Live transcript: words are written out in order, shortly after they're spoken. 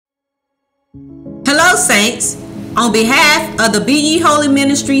Hello, Saints. On behalf of the Be Ye Holy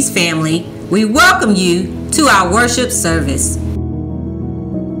Ministries family, we welcome you to our worship service.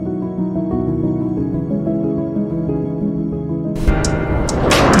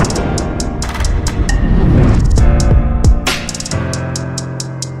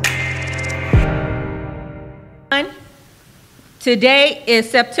 Today is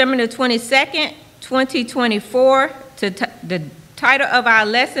September the 22nd, 2024. The title of our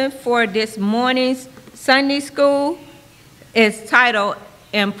lesson for this morning's Sunday school is titled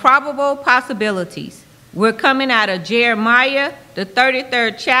Improbable Possibilities. We're coming out of Jeremiah, the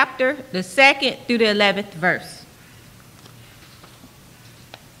 33rd chapter, the 2nd through the 11th verse.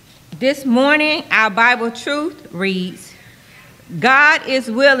 This morning, our Bible truth reads, God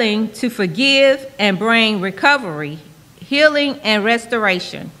is willing to forgive and bring recovery, healing, and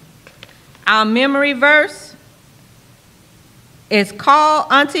restoration. Our memory verse is,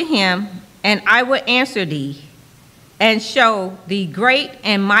 call unto him, and I will answer thee, and show thee great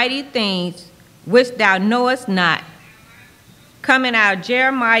and mighty things which thou knowest not. Coming out of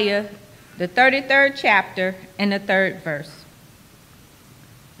Jeremiah, the 33rd chapter, and the 3rd verse.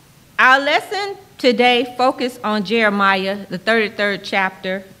 Our lesson today focused on Jeremiah, the 33rd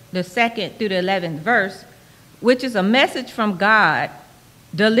chapter, the 2nd through the 11th verse, which is a message from God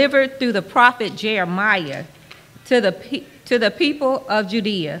delivered through the prophet Jeremiah to the people of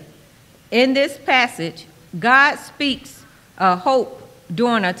Judea. In this passage, God speaks of hope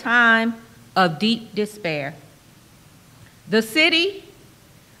during a time of deep despair. The city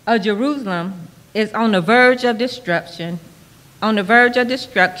of Jerusalem is on the verge of destruction,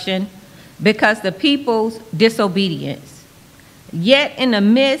 because the people's disobedience. Yet in the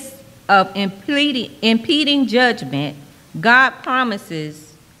midst of impeding judgment, God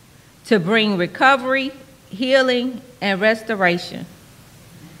promises to bring recovery, healing, and restoration.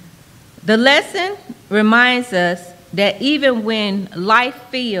 The lesson reminds us that even when life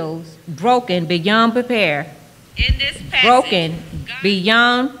feels broken beyond repair,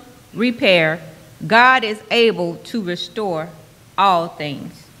 God is able to restore all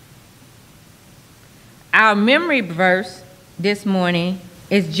things. Our memory verse this morning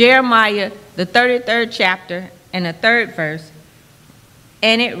is Jeremiah, the 33rd chapter, and the 3rd verse,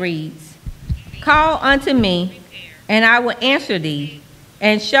 and it reads, call unto me, and I will answer thee,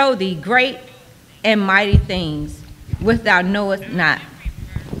 and show thee great and mighty things which thou knowest not.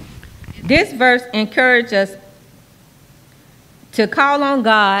 This verse encourages us to call on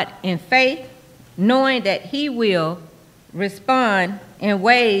God in faith, knowing that he will respond in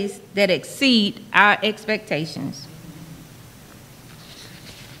ways that exceed our expectations.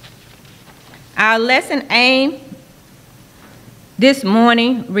 Our lesson aim this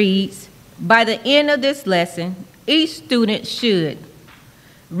morning reads, by the end of this lesson, each student should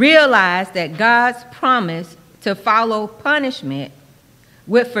realize that God's promise to follow punishment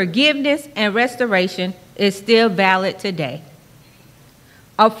with forgiveness and restoration is still valid today.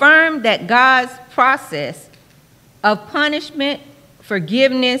 Affirm that God's process of punishment,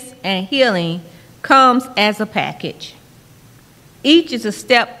 forgiveness, and healing comes as a package. Each is a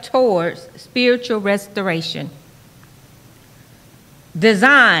step towards spiritual restoration.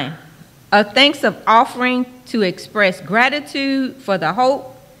 Design a thanks of offering to express gratitude for the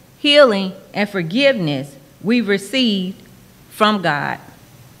hope, healing, and forgiveness we received from God.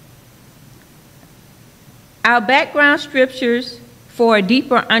 Our background scriptures for a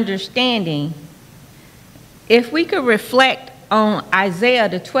deeper understanding, if we could reflect on Isaiah,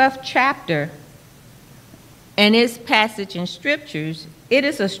 the 12th chapter, and its passage in scriptures, it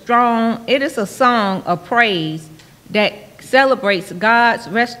is a song of praise that celebrates God's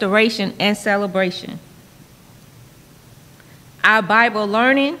restoration and celebration. Our Bible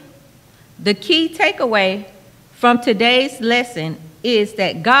learning, the key takeaway from today's lesson is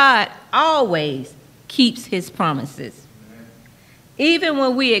that God always keeps his promises. Even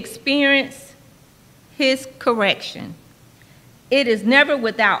when we experience his correction, it is never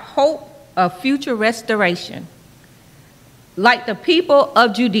without hope of future restoration. Like the people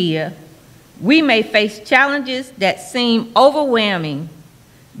of Judea, we may face challenges that seem overwhelming,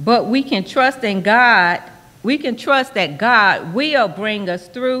 but we can trust in God. We can trust that God will bring us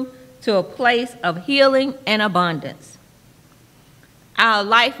through to a place of healing and abundance. Our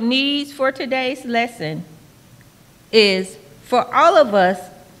life needs for today's lesson is for all of us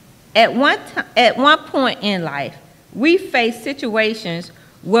at one point in life, we face situations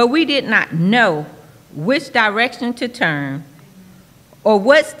where we did not know which direction to turn or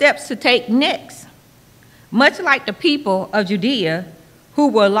what steps to take next. Much like the people of Judea who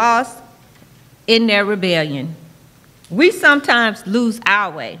were lost in their rebellion, we sometimes lose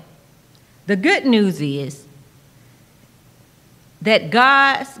our way. The good news is that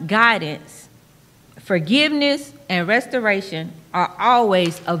God's guidance, forgiveness, and restoration are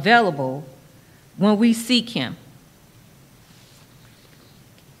always available when we seek him.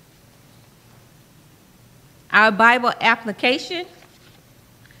 Our Bible application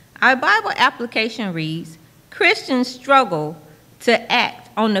reads, Christians struggle to act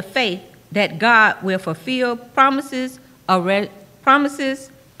on the faith that God will fulfill promises of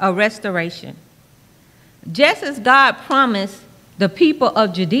restoration. Just as God promised the people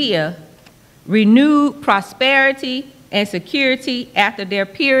of Judea renewed prosperity and security after their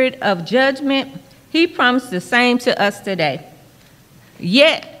period of judgment, he promised the same to us today.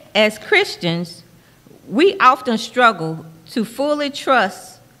 Yet, as Christians, we often struggle to fully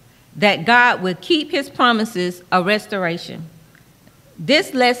trust that God will keep his promises of restoration.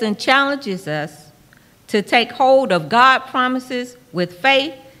 This lesson challenges us to take hold of God's promises with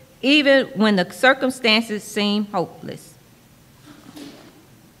faith, even when the circumstances seem hopeless.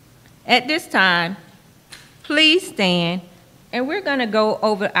 At this time, please stand, and we're going to go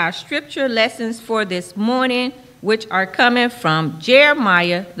over our scripture lessons for this morning, which are coming from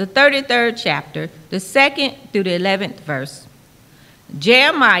Jeremiah, the 33rd chapter, the 2nd through the 11th verse.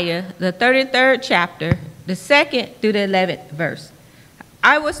 Jeremiah, the 33rd chapter, the 2nd through the 11th verse.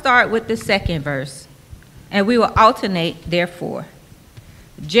 I will start with the 2nd verse, and we will alternate therefore.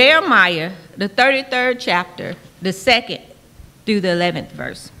 Jeremiah, the 33rd chapter, the 2nd through the 11th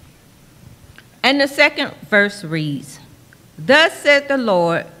verse. And the 2nd verse reads, Thus said the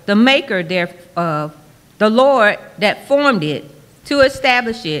Lord, the maker thereof, the Lord that formed it, to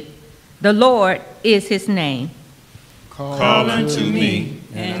establish it, the Lord is his name. Call unto me,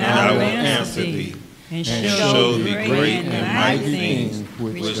 and I will answer thee, and show thee great and mighty things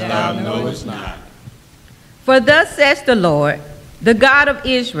which thou knowest not. For thus says the Lord, the God of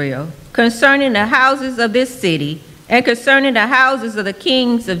Israel, concerning the houses of this city, and concerning the houses of the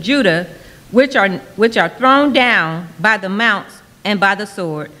kings of Judah, which are thrown down by the mounts and by the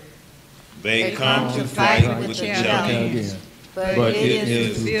sword. They come to fight with the Chaldeans, but it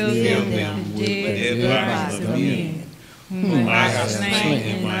is to fill them with the dead of men, whom I have slain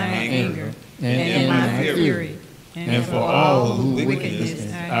in my anger and in my fury, and for all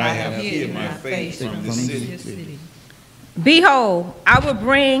wickedness I have hid my face from the city. Behold, I will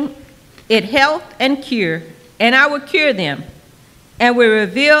bring it health and cure, and I will cure them, and will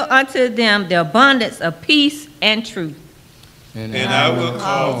reveal unto them the abundance of peace and truth. And I will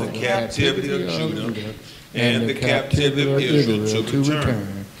cause the captivity of Judah and the captivity of Israel to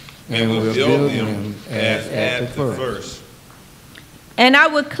return, and will build them as at the first. And I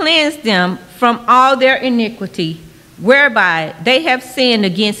will cleanse them from all their iniquity, whereby they have sinned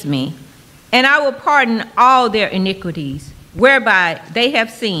against me. And I will pardon all their iniquities, whereby they have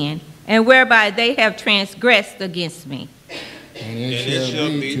sinned, and whereby they have transgressed against me. And it shall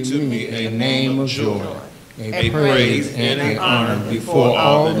be to me a name of joy, a praise and an honor before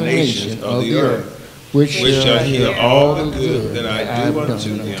all the nations of the earth, which shall hear all the good that I do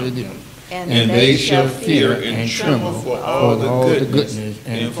unto them. And they shall fear and tremble for all the goodness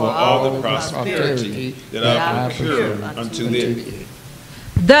and for all the prosperity that I procure unto them.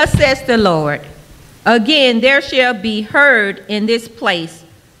 Thus says the Lord, again there shall be heard in this place,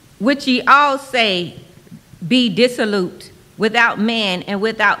 which ye all say be dissolute, without man and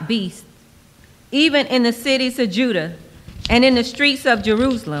without beast, even in the cities of Judah and in the streets of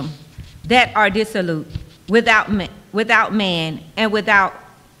Jerusalem that are dissolute, without man and without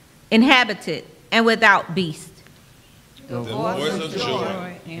inhabited and without beast. The voice of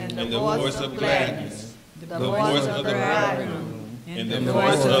joy and the voice of gladness, the voice of the bridegroom and the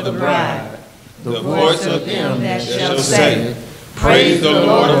voice of the bride, the voice of them that shall say, Praise the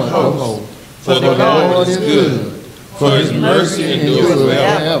Lord of hosts, for the Lord is good, for his mercy endureth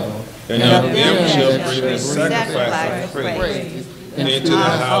forever. And of them shall bring a sacrifice of praise into the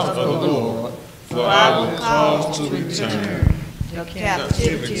house of the Lord, for I will cause to return the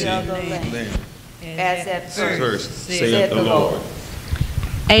captivity of the land, as at first, saith the Lord.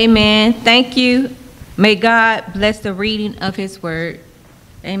 Amen. Thank you. May God bless the reading of his word.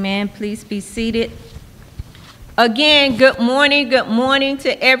 Amen. Please be seated. Again, good morning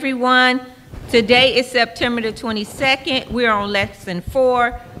to everyone. Today is September the 22nd. We're on lesson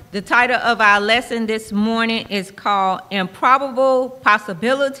 4. The title of our lesson this morning is called Improbable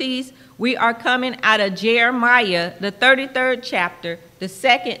Possibilities. We are coming out of Jeremiah, the 33rd chapter, the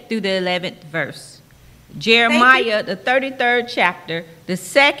 2nd through the 11th verse. Jeremiah, the 33rd chapter, the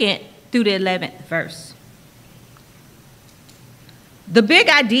 2nd through the 11th verse. The big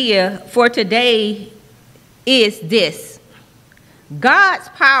idea for today is this. God's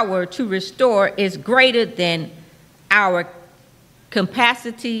power to restore is greater than our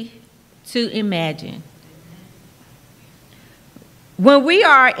capacity to imagine. When we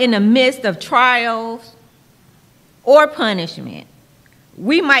are in the midst of trials or punishment,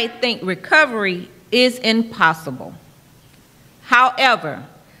 we might think recovery is impossible. However,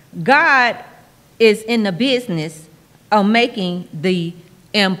 God is in the business of making the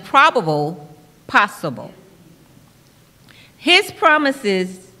improbable possible. His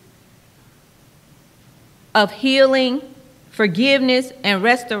promises of healing, forgiveness, and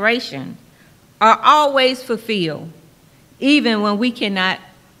restoration are always fulfilled, even when we cannot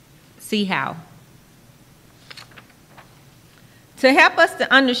see how. To help us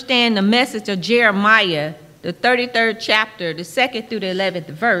to understand the message of Jeremiah, the 33rd chapter, the 2nd through the 11th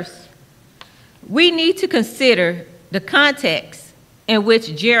verse, we need to consider the context in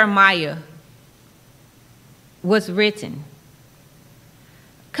which Jeremiah was written.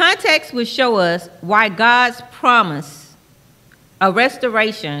 Context will show us why God's promise of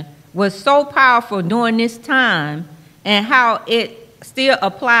restoration was so powerful during this time and how it still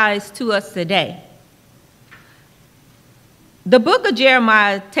applies to us today. The book of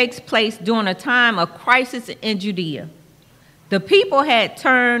Jeremiah takes place during a time of crisis in Judea. The people had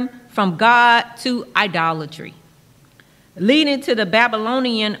turned from God to idolatry, leading to the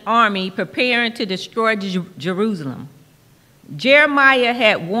Babylonian army preparing to destroy Jerusalem. Jeremiah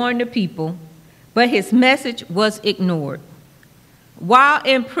had warned the people, but his message was ignored. While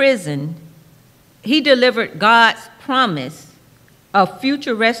in prison, he delivered God's promise of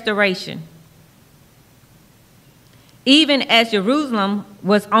future restoration, even as Jerusalem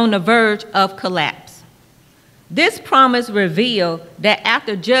was on the verge of collapse. This promise revealed that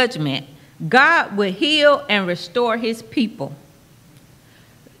after judgment, God would heal and restore his people.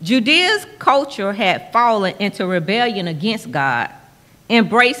 Judea's culture had fallen into rebellion against God,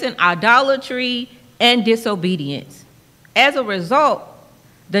 embracing idolatry and disobedience. As a result,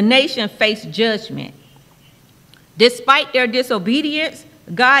 the nation faced judgment. Despite their disobedience,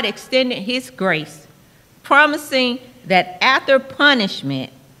 God extended his grace, promising that after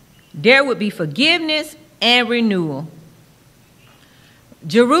punishment, there would be forgiveness and renewal.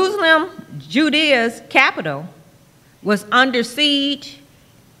 Jerusalem, Judea's capital, was under siege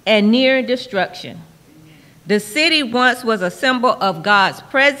and near destruction. The city once was a symbol of God's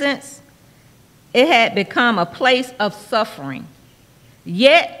presence. It had become a place of suffering.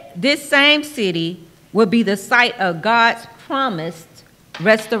 Yet, this same city would be the site of God's promised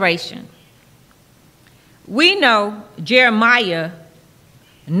restoration. We know Jeremiah,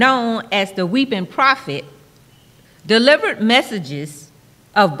 known as the weeping prophet, delivered messages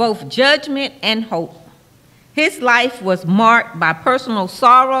of both judgment and hope. His life was marked by personal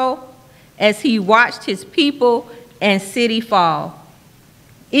sorrow as he watched his people and city fall.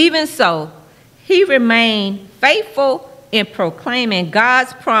 Even so, he remained faithful in proclaiming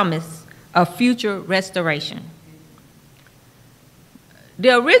God's promise of future restoration.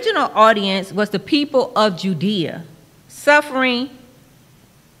 The original audience was the people of Judea, suffering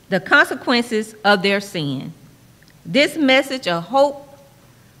the consequences of their sin. This message of hope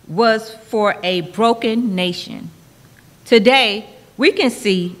was for a broken nation. Today, we can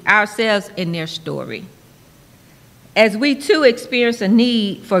see ourselves in their story, as we too experience a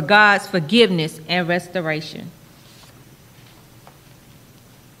need for God's forgiveness and restoration.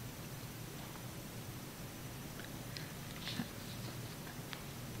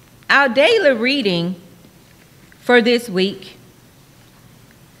 Our daily reading for this week,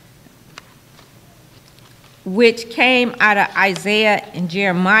 which came out of Isaiah and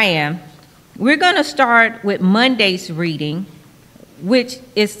Jeremiah, we're going to start with Monday's reading, which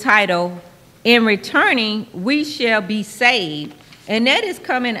is titled, "In Returning We Shall Be Saved." And that is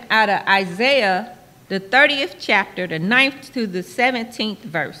coming out of Isaiah, the 30th chapter, the 9th to the 17th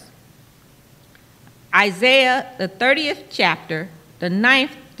verse. Isaiah, the 30th chapter, the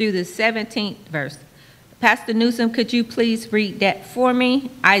 9th through the 17th verse. Pastor Newsom, could you please read that for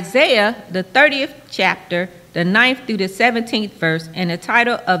me? Isaiah, the 30th chapter, the 9th through the 17th verse, and the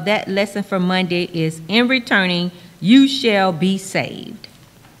title of that lesson for Monday is, "In Returning You Shall Be Saved."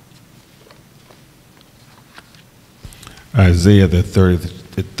 Isaiah, the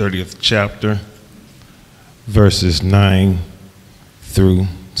 30th chapter, verses 9 through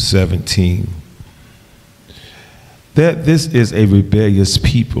 17. That this is a rebellious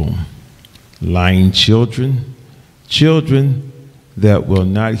people, lying children, children that will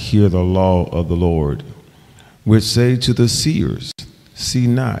not hear the law of the Lord, which say to the seers, see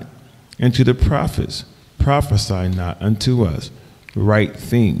not, and to the prophets, prophesy not unto us right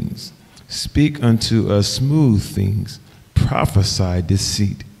things, speak unto us smooth things, prophesy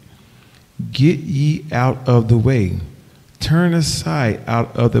deceit. Get ye out of the way. Turn aside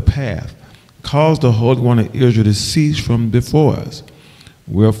out of the path. Cause the Holy One of Israel to cease from before us.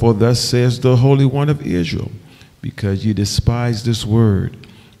 Wherefore thus says the Holy One of Israel, because ye despise this word,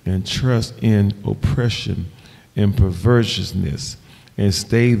 and trust in oppression and perverseness, and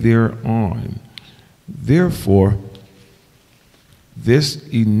stay thereon. Therefore, this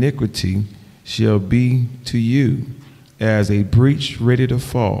iniquity shall be to you as a breach ready to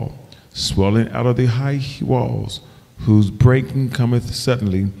fall, swelling out of the high walls, whose breaking cometh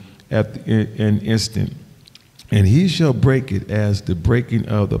suddenly at an instant. And he shall break it as the breaking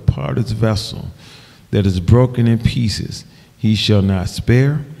of the potter's vessel that is broken in pieces. He shall not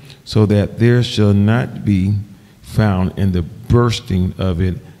spare, so that there shall not be found in the bursting of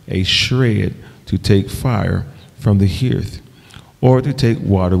it a shred to take fire from the hearth, or to take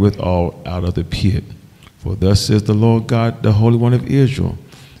water withal out of the pit. For thus says the Lord God, the Holy One of Israel,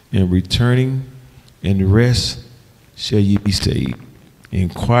 in returning and rest shall ye be saved. In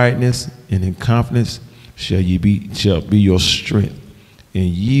quietness and in confidence shall be your strength, and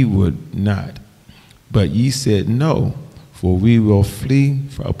ye would not. But ye said, No, for we will flee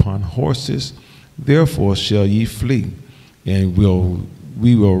upon horses. Therefore shall ye flee, and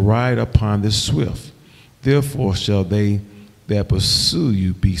we will ride upon the swift. Therefore shall they that pursue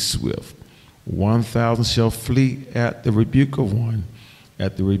you be swift. 1,000 shall flee at the rebuke of one.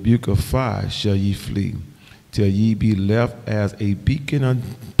 At the rebuke of 5 shall ye flee, till ye be left as a beacon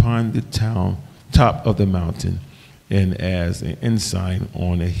upon the top of the mountain, and as an ensign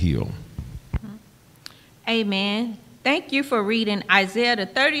on a hill. Amen. Thank you for reading Isaiah, the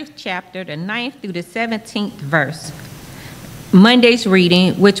 30th chapter, the 9th through the 17th verse. Monday's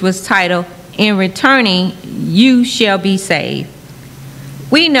reading, which was titled, In Returning, You Shall Be Saved.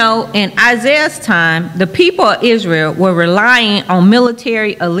 We know in Isaiah's time, the people of Israel were relying on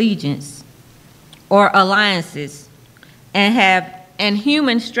military allegiance or alliances and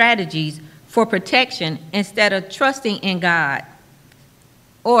human strategies for protection instead of trusting in God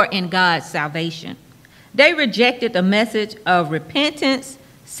or in God's salvation. They rejected the message of repentance,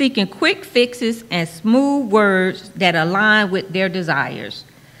 seeking quick fixes and smooth words that align with their desires.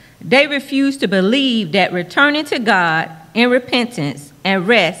 They refused to believe that returning to God in repentance and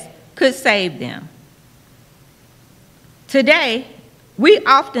rest could save them. Today, we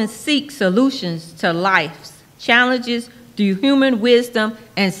often seek solutions to life's challenges through human wisdom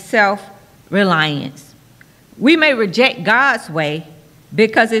and self-reliance. We may reject God's way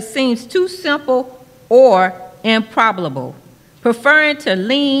because it seems too simple or improbable, preferring to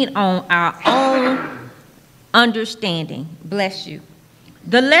lean on our own understanding. Bless you.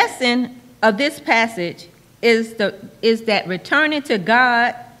 The lesson of this passage is that returning to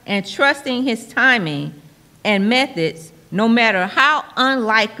God and trusting his timing and methods, no matter how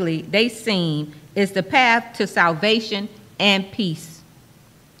unlikely they seem, is the path to salvation and peace.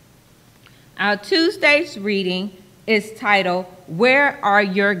 Our Tuesday's reading is titled, Where Are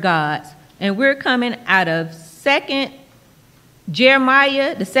Your Gods? And we're coming out of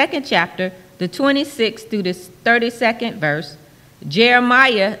Jeremiah, the 2nd chapter, the 26th through the 32nd verse.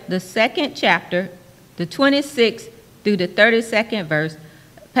 Jeremiah, the 2nd chapter, the 26th through the 32nd verse.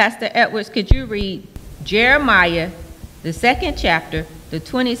 Pastor Edwards, could you read Jeremiah, the 2nd chapter, the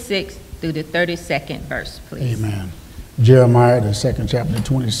 26th through the 32nd verse, please? Amen. Jeremiah, the 2nd chapter,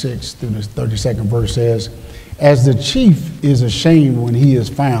 26th through the 32nd verse says, As the chief is ashamed when he is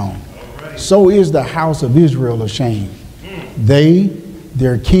found, so is the house of Israel ashamed. They,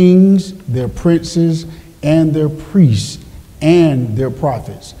 their kings, their princes, and their priests, and their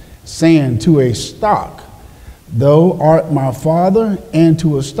prophets, saying to a stock, Thou art my father, and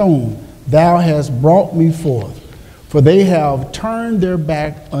to a stone, Thou hast brought me forth. For they have turned their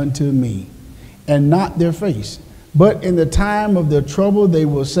back unto me, and not their face. But in the time of their trouble they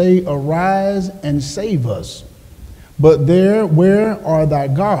will say, Arise and save us. But where are thy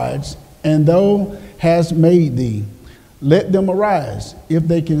gods, and thou hast made thee? Let them arise, if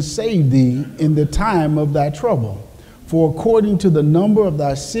they can save thee in the time of thy trouble. For according to the number of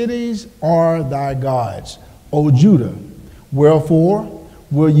thy cities are thy gods, O Judah. Wherefore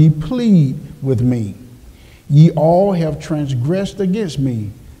will ye plead with me? Ye all have transgressed against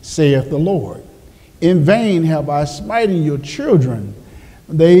me, saith the Lord. In vain have I smitten your children.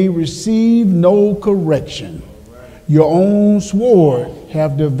 They receive no correction. Your own sword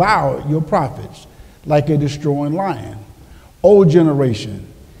have devoured your prophets like a destroying lion. O generation,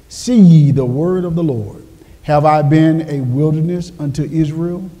 see ye the word of the Lord. Have I been a wilderness unto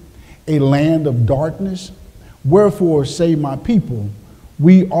Israel, a land of darkness? Wherefore say my people,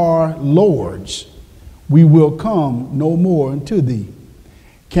 we are lords. we will come no more unto thee.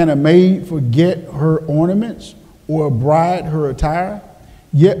 Can a maid forget her ornaments, or a bride her attire?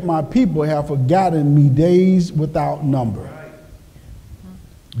 Yet my people have forgotten me days without number.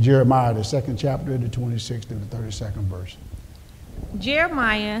 Jeremiah, the 2nd chapter, the 26th through the 32nd verse.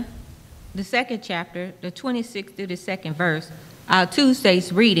 Jeremiah, the 2nd chapter, the 26th through the 2nd verse, our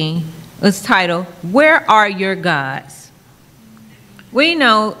Tuesday's reading is titled, Where Are Your Gods? We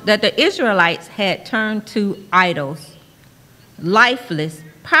know that the Israelites had turned to idols, lifeless,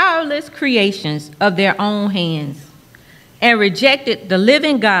 powerless creations of their own hands, and rejected the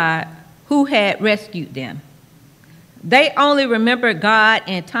living God who had rescued them. They only remembered God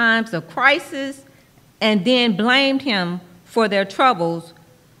in times of crisis and then blamed him for their troubles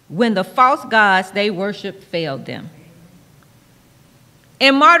when the false gods they worshiped failed them.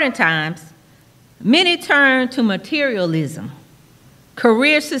 In modern times, many turn to materialism,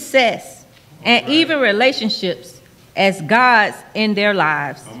 career success, and even relationships as gods in their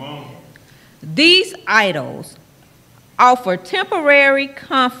lives. These idols offer temporary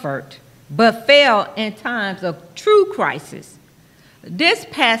comfort but fail in times of true crisis. This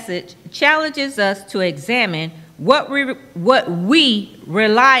passage challenges us to examine what we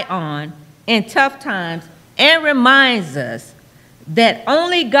rely on in tough times and reminds us that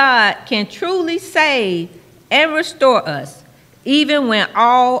only God can truly save and restore us, even when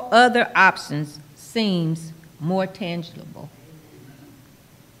all other options seems more tangible.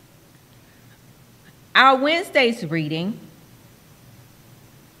 Our Wednesday's reading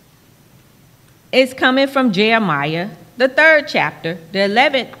is coming from Jeremiah, the 3rd chapter, the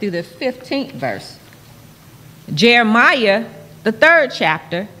 11th through the 15th verse. Jeremiah, the 3rd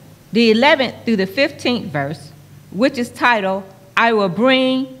chapter, the 11th through the 15th verse, which is titled, I will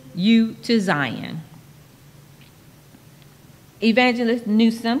bring you to Zion. Evangelist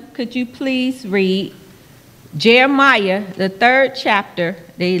Newsom, could you please read Jeremiah, the 3rd chapter,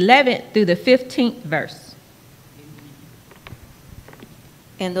 the 11th through the 15th verse?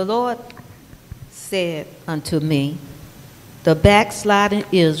 And the Lord said unto me, the backsliding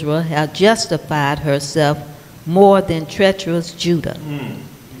Israel hath justified herself more than treacherous Judah.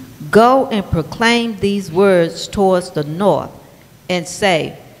 Go and proclaim these words towards the north, and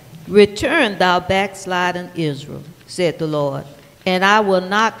say, Return, thou backsliding Israel, said the Lord, and I will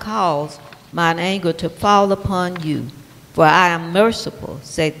not cause mine anger to fall upon you, for I am merciful,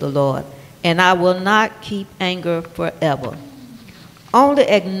 saith the Lord, and I will not keep anger forever. Only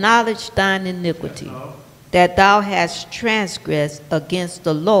acknowledge thine iniquity, that thou hast transgressed against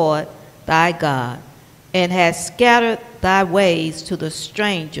the Lord thy God, and hast scattered thy ways to the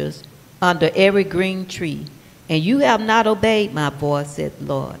strangers under every green tree, and you have not obeyed my voice, said the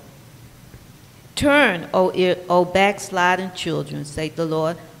Lord. Turn, O backsliding children, saith the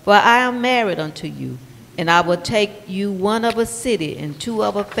Lord, for I am married unto you, and I will take you one of a city and two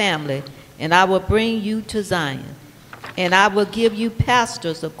of a family, and I will bring you to Zion. And I will give you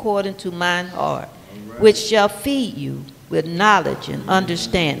pastors according to mine heart, which shall feed you with knowledge and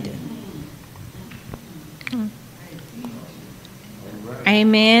understanding.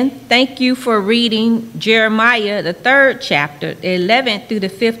 Amen. Thank you for reading Jeremiah, the 3rd chapter, the 11th through the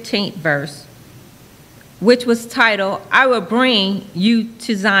 15th verse, which was titled, I will bring you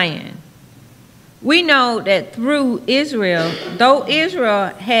to Zion. We know that through Israel, though Israel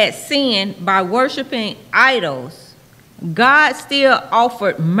had sinned by worshiping idols, God still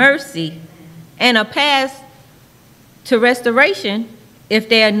offered mercy and a path to restoration if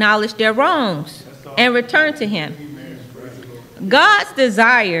they acknowledged their wrongs and returned to him. God's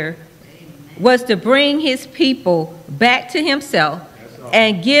desire was to bring his people back to himself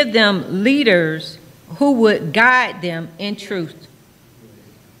and give them leaders who would guide them in truth.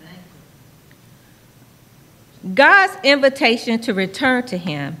 God's invitation to return to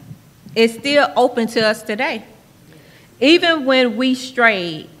him is still open to us today. Even when we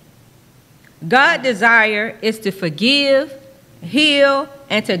strayed, God's desire is to forgive, heal,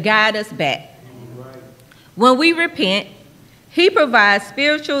 and to guide us back. When we repent, he provides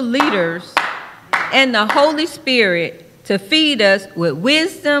spiritual leaders and the Holy Spirit to feed us with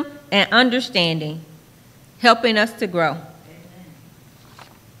wisdom and understanding, helping us to grow.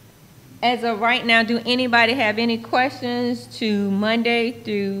 As of right now, do anybody have any questions to Monday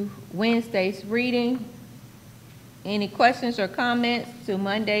through Wednesday's reading? Any questions or comments to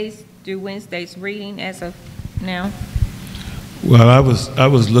Mondays through Wednesday's reading as of now? Well, I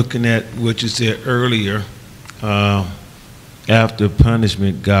was looking at what you said earlier. After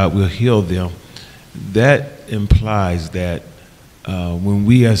punishment, God will heal them. That implies that when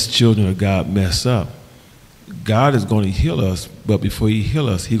we as children of God mess up, God is going to heal us, but before he heals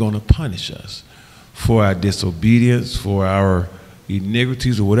us, he's going to punish us. for our disobedience, for our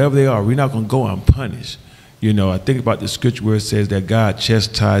iniquities, or whatever they are. We're not going to go unpunished. You know, I think about the scripture where it says that God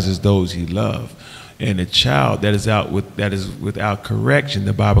chastises those he loves. And a child that is without correction,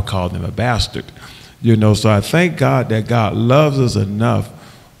 the Bible called them a bastard. You know, so I thank God that God loves us enough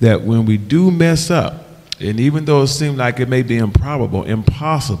that when we do mess up, and even though it seems like it may be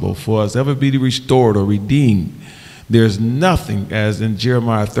impossible for us ever be restored or redeemed, there's nothing, as in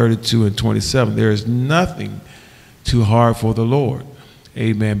Jeremiah 32:27, there is nothing too hard for the Lord.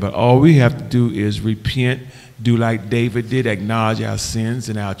 Amen. But all we have to do is repent, do like David did, acknowledge our sins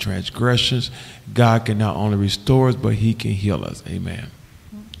and our transgressions. God can not only restore us, but he can heal us. Amen.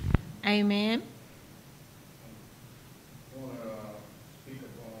 Amen. I want to speak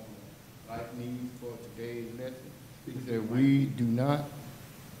upon life needs for today's message. He said, we do not,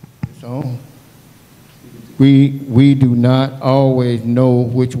 it's on. We do not always know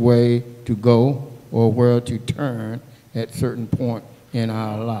which way to go or where to turn at certain point in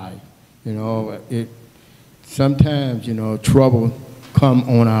our life. You know, sometimes, you know, trouble come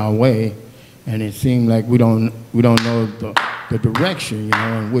on our way, and it seems like we don't know the direction, you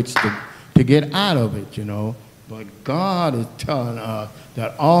know, in which to get out of it, you know. But God is telling us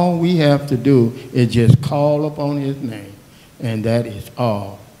that all we have to do is just call upon his name, and that is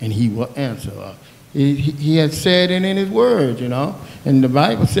all, and he will answer us. He has said it in his words, you know, and the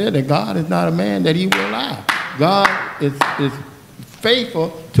Bible said that God is not a man that he will lie. God is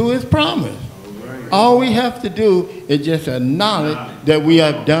faithful to his promise. All we have to do is just acknowledge that we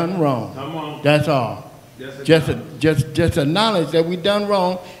have done wrong. That's all. Just acknowledge that we've done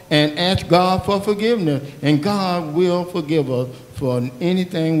wrong and ask God for forgiveness, and God will forgive us for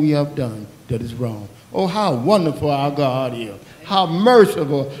anything we have done that is wrong. Oh, how wonderful our God is. How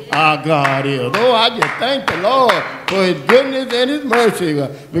merciful our God is. Oh, I just thank the Lord for his goodness and his mercy,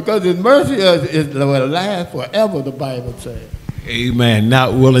 because his mercy will last forever, the Bible says. Amen.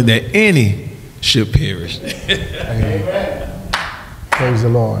 Not willing that any should perish. Amen. Praise the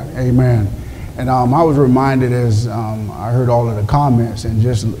Lord. Amen. And I was reminded as I heard all of the comments and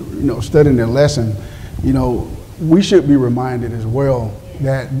just, you know, studying the lesson, you know, we should be reminded as well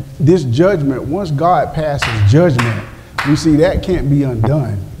that this judgment, once God passes judgment, we see that can't be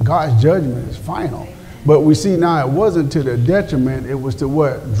undone. God's judgment is final. But we see now it wasn't to the detriment, it was to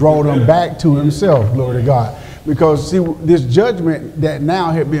what? Draw them back to himself, glory to God. Because see, this judgment that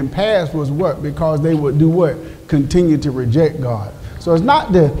now had been passed was what? Because they would do what? Continue to reject God. So it's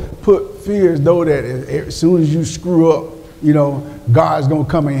not to put fear as though that as soon as you screw up, you know, God's going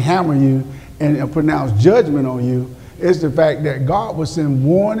to come and hammer you and pronounce judgment on you. It's the fact that God will send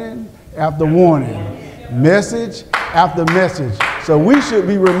warning after warning, message after message. So we should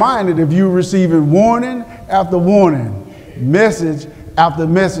be reminded, if you're receiving warning after warning, message after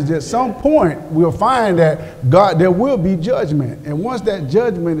message, at some point we'll find that there will be judgment. And once that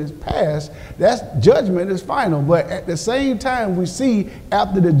judgment is passed, that judgment is final. But at the same time, we see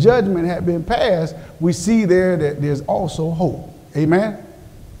after the judgment had been passed, we see there that there's also hope. Amen?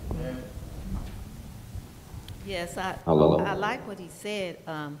 Yes, I like what he said.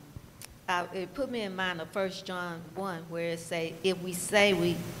 It put me in mind of 1 John 1, where it say, if we say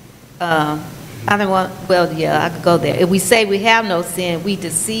we, I don't want, well, yeah, I could go there. If we say we have no sin, we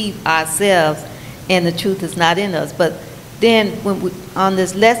deceive ourselves, and the truth is not in us. But then when on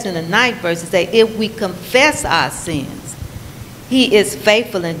this lesson, the 9th verse, it say, if we confess our sins, he is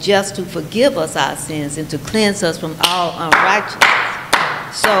faithful and just to forgive us our sins and to cleanse us from all unrighteousness.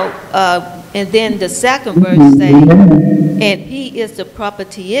 So, and then the 2nd verse say, and he is the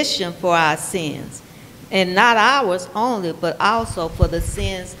propitiation for our sins, and not ours only, but also for the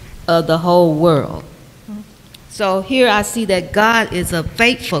sins of the whole world. So here I see that God is a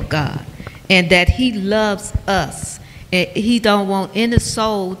faithful God, and that he loves us, and he don't want any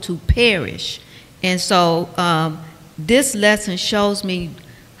soul to perish. And so this lesson shows me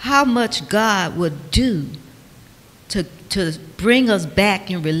how much God would do to bring us back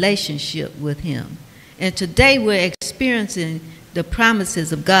in relationship with him. And today we're experiencing the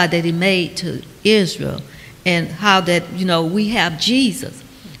promises of God that he made to Israel, and how that, you know, we have Jesus,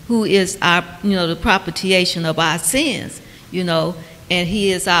 who is our, you know, the propitiation of our sins, you know, and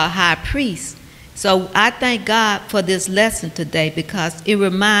he is our high priest. So I thank God for this lesson today, because it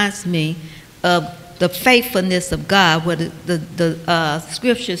reminds me of the faithfulness of God, where the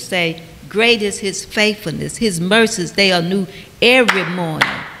scriptures say, great is his faithfulness, his mercies, they are new every morning,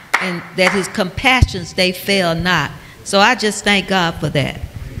 and that his compassions, they fail not. So I just thank God for that.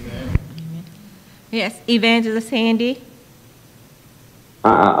 Amen. Yes, Evangelist Handy.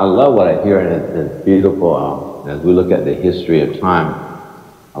 I love what I hear, and it's beautiful. As we look at the history of time,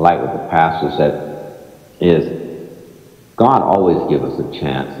 I like what the pastor said. is God always gives us a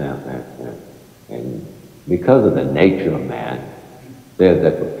chance, and because of the nature of man, there's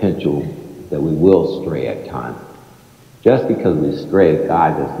that potential that we will stray at times. Just because we stray,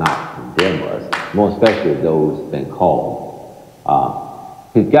 God does not condemn us, more especially those who've been called.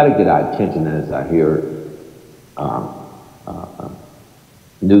 He's got to get our attention, as I hear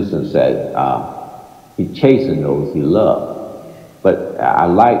Newsom said, he chasing those he loves. But I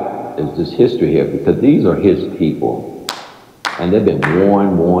like this history here, because these are his people, and they've been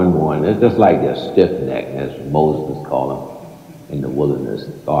worn. It's just like they're stiff-necked, as Moses called them in the wilderness,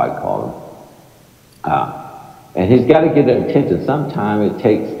 God called them. And he's got to get their attention. Sometimes it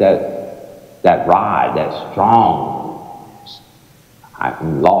takes that rod, that strong,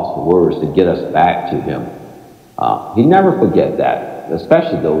 I'm lost for words, to get us back to him. He never forget that,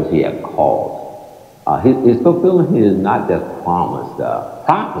 especially those he has called. His fulfilling here is not just promised,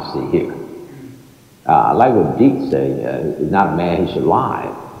 prophecy here. I like what Deke said, he's not a man he should lie.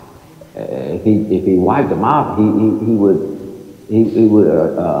 If he wiped them out, he would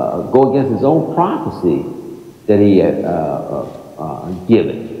go against his own prophecy that he had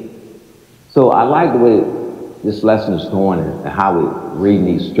given. So I like the way this lesson is going, and how we read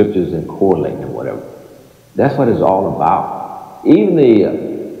these scriptures and correlating and whatever. That's what it's all about. Even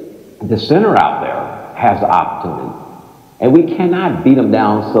the sinner out there has the opportunity, and we cannot beat them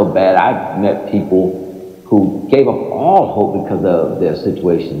down so bad. I've met people who gave up all hope because of their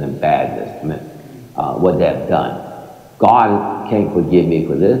situation and badness, what they've done. God can't forgive me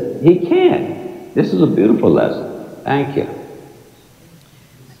for this. He can. This is a beautiful lesson. Thank you.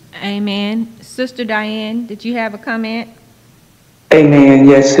 Amen. Sister Diane, did you have a comment? Amen.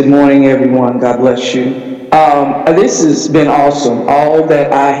 Yes, good morning, everyone. God bless you. This has been awesome. All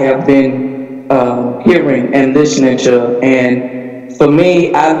that I have been hearing and listening to, and for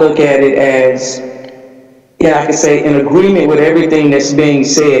me, I look at it as, I can say, in agreement with everything that's being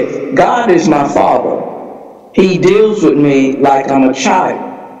said. God is my Father. He deals with me like I'm a child.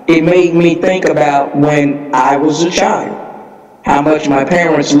 It made me think about when I was a child, how much my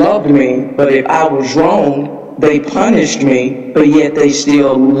parents loved me, but if I was wrong, they punished me, but yet they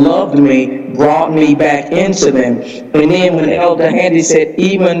still loved me, brought me back into them. And then when Elder Handy said,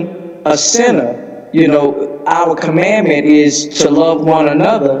 even a sinner, our commandment is to love one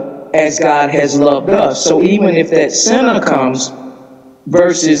another as God has loved us. So even if that sinner comes,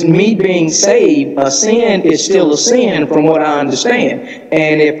 versus me being saved, a sin is still a sin from what I understand.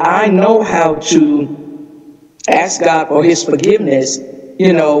 And if I know how to ask God for his forgiveness,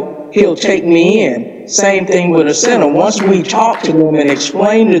 he'll take me in. Same thing with a sinner. Once we talk to them and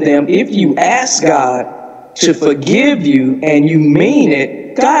explain to them, if you ask God to forgive you and you mean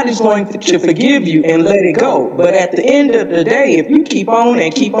it, God is going to forgive you and let it go. But at the end of the day, if you keep on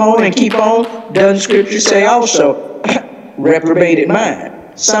and keep on and keep on, doesn't Scripture say also, reprobated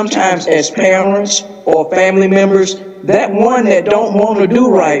mind? Sometimes as parents or family members, that one that don't want to do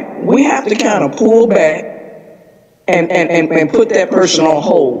right, we have to kind of pull back and put that person on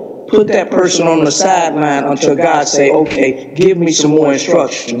hold, put that person on the sideline until God say, okay, give me some more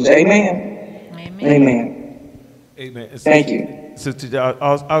instructions. Amen? Amen. Amen. Thank you. Sister,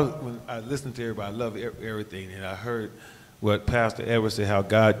 when I listened to everybody, I love everything, and I heard what Pastor Edwards said, how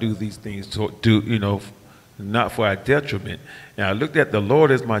God do these things not for our detriment. And I looked at the Lord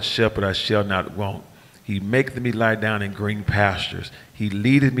as my shepherd, I shall not want. He maketh me lie down in green pastures. He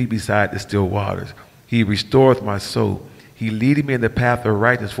leadeth me beside the still waters. He restoreth my soul. He leadeth me in the path of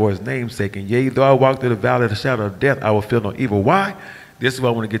righteousness for his name's sake. And yea, though I walk through the valley of the shadow of death, I will fear no evil. Why? This is what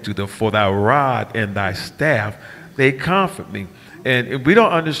I want to get to. For thy rod and thy staff, they comfort me. And we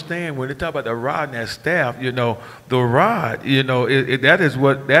don't understand when they talk about the rod and that staff, the rod,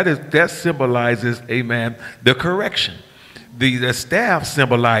 that symbolizes, amen, the correction. The staff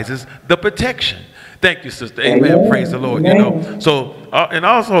symbolizes the protection. Thank you, sister. Amen. Amen. Praise the Lord. So, and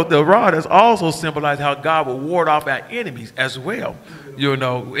also the rod is also symbolized how God will ward off our enemies as well.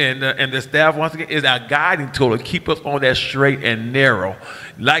 And the staff, once again, is our guiding tool to keep us on that straight and narrow,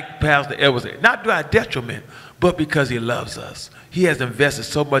 like Pastor Edwards said, not to our detriment, but because he loves us. He has invested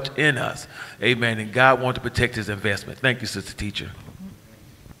so much in us. Amen. And God wants to protect his investment. Thank you, Sister Teacher.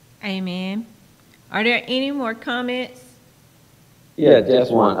 Amen. Are there any more comments? Yeah,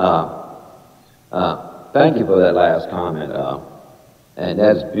 just one. Thank you for that last comment. And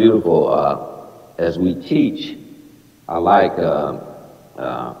that's beautiful. As we teach, I like,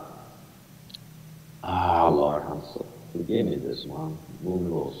 Lord, forgive me this one. I'm moving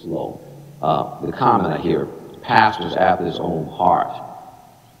a little slow. The comment I hear, pastors after his own heart.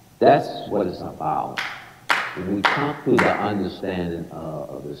 That's what it's about. when we come to the understanding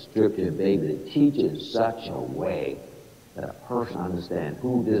of the scripture, and be able to teach it in such a way that a person understands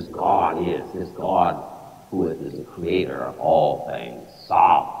who this God is, this God who is the creator of all things,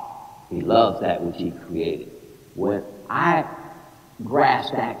 sovereign. He loves that which he created. When I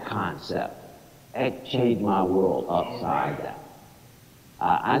grasp that concept, it changed my world upside down.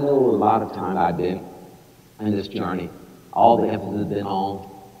 I know a lot of time I've been in this journey, all the emphasis has been on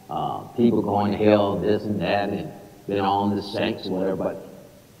people going to hell, this and that, and been on the saints or whatever, but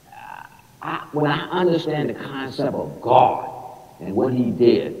when I understand the concept of God and what he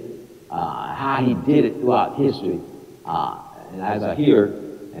did, how he did it throughout history, and as I hear,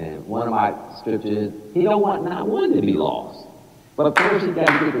 and one of my scriptures is, he don't want not one to be lost. But first he got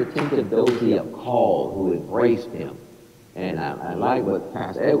to get the attention of those he have called, who embraced him. And I like what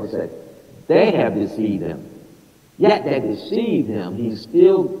Pastor Edward said. They have deceived him. Yet they deceived him. He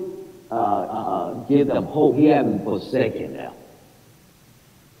still give them hope. He hasn't forsaken them.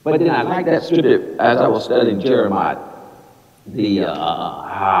 But then I like that scripture as I was studying Jeremiah, the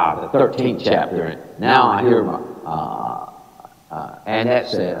 13th chapter. And now I hear and that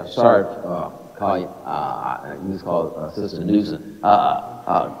said, I'm sorry to call you, you just call Sister Newsom,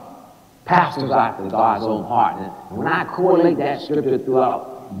 pastors after God's own heart. And when I correlate that scripture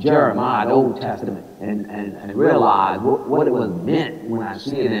throughout Jeremiah, the Old Testament, and realize what it was meant when I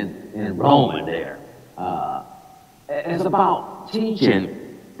see it in Romans there, it's about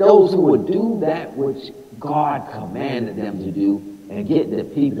teaching those who would do that which God commanded them to do and get the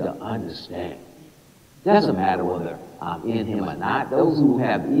people to understand. Doesn't matter whether I'm in him or not. Those who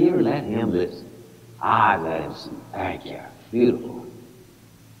have ear, let him listen. Eyes, let him see. Thank you. Beautiful.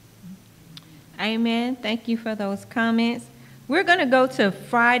 Amen. Thank you for those comments. We're going to go to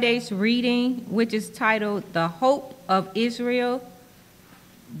Friday's reading, which is titled The Hope of Israel.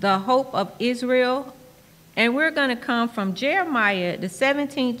 The Hope of Israel. And we're going to come from Jeremiah, the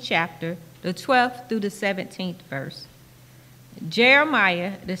 17th chapter, the 12th through the 17th verse.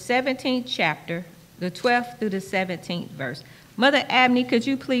 Jeremiah, the 17th chapter, the 12th through the 17th verse. Mother Abney, could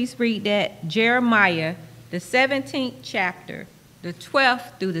you please read that? Jeremiah, the 17th chapter, the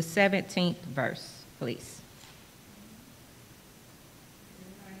 12th through the 17th verse, please.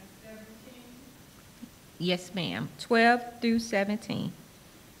 Yes, ma'am. 12 through 17.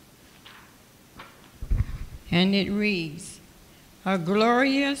 And it reads, a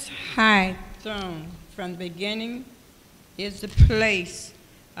glorious high throne from the beginning is the place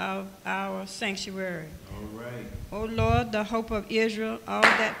of our sanctuary. All right. O Lord, the hope of Israel, all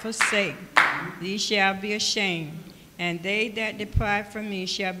that forsake thee shall be ashamed, and they that depart from me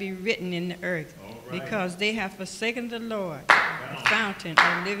shall be written in the earth, because they have forsaken the Lord, the fountain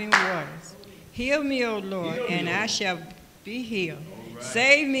of living waters. Heal me, O Lord, and I shall be healed.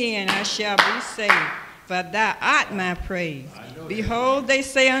 Save me, and I shall be saved, for thou art my praise. Behold, they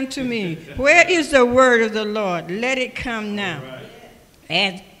say unto me, where is the word of the Lord? Let it come now.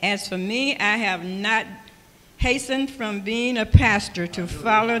 As for me, I have not hastened from being a pastor to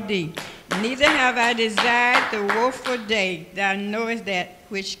follow thee, neither have I desired the woeful day. Thou knowest that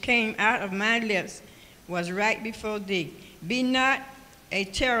which came out of my lips was right before thee. Be not a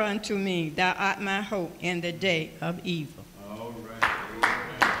terror unto me, thou art my hope in the day of evil. All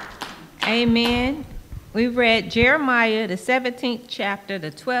right. Amen. We read Jeremiah, the 17th chapter,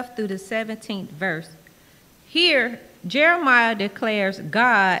 the 12th through the 17th verse. Here, Jeremiah declares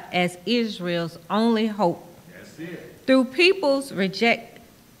God as Israel's only hope. That's it. Though people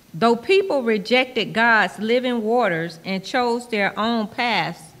rejected God's living waters and chose their own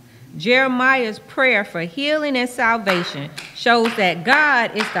paths, Jeremiah's prayer for healing and salvation shows that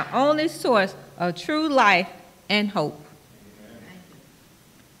God is the only source of true life and hope.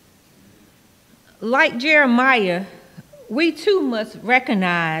 Like Jeremiah, we too must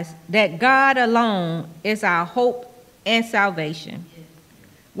recognize that God alone is our hope and salvation.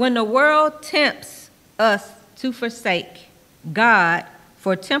 When the world tempts us to forsake God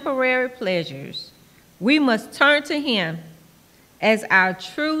for temporary pleasures, we must turn to him as our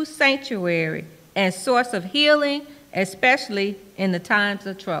true sanctuary and source of healing, especially in the times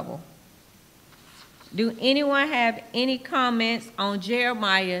of trouble. Do anyone have any comments on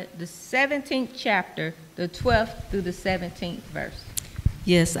Jeremiah, the 17th chapter, the 12th through the 17th verse?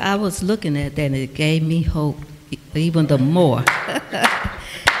 Yes, I was looking at that and it gave me hope even the more.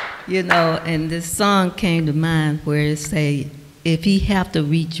 You know, and this song came to mind where it say, if he have to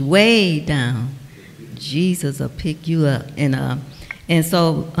reach way down, Jesus will pick you up. And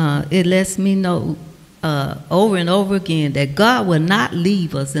so it lets me know over and over again that God will not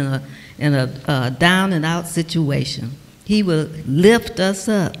leave us in a down and out situation. He will lift us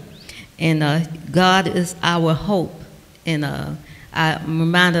up. And God is our hope. And I'm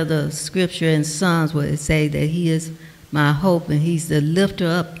reminded of the scripture in Psalms where it say that he is my hope and he's the lifter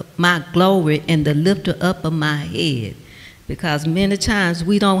up, my glory and the lifter up of my head. Because many times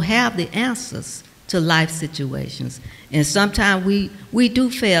we don't have the answers to life situations. And sometimes we do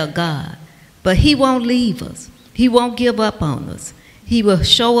fail God. But he won't leave us. He won't give up on us. He will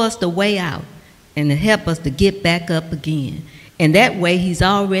show us the way out and help us to get back up again. And that way he's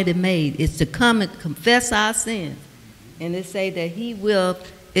already made is to come and confess our sins. And it say that he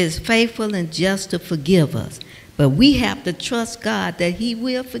is faithful and just to forgive us. But we have to trust God that he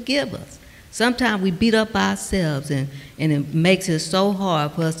will forgive us. Sometimes we beat up ourselves and it makes it so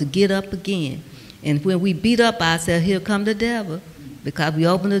hard for us to get up again. And when we beat up ourselves, here come the devil, because we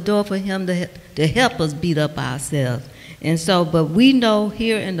open the door for him to help us beat up ourselves. And so, but we know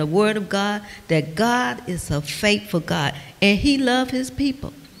here in the Word of God that God is a faithful God, and he loves his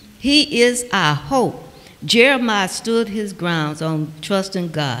people. He is our hope. Jeremiah stood his grounds on trusting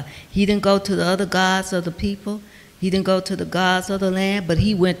God. He didn't go to the other gods of the people. He didn't go to the gods of the land, but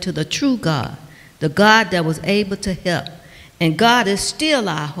he went to the true God, the God that was able to help. And God is still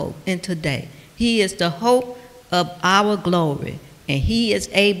our hope in today. He is the hope of our glory, and he is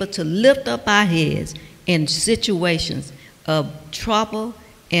able to lift up our heads in situations of trouble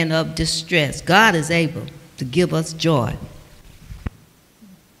and of distress. God is able to give us joy.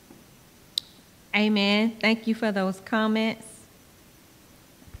 Amen. Thank you for those comments.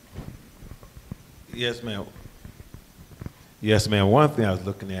 Yes, ma'am. Yes, ma'am. One thing I was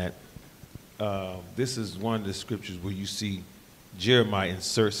looking at, this is one of the scriptures where you see Jeremiah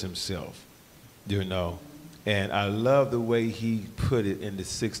inserts himself, you know. And I love the way he put it in the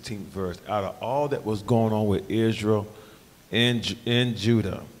 16th verse. Out of all that was going on with Israel and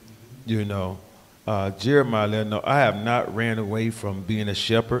Judah, you know, Jeremiah let them know, I have not ran away from being a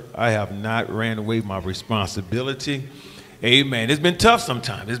shepherd. I have not ran away from my responsibility. Amen. It's been tough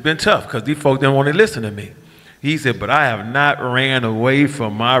sometimes. It's been tough because these folks didn't want to listen to me. He said, but I have not ran away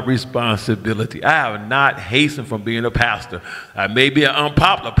from my responsibility. I have not hastened from being a pastor. I may be an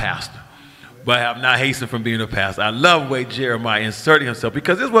unpopular pastor, but I have not hastened from being a pastor. I love the way Jeremiah inserted himself,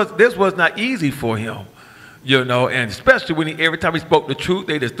 because this was not easy for him, you know, and especially when every time he spoke the truth,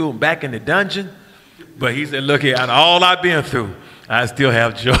 they just threw him back in the dungeon. But he said, look here, out of all I've been through, I still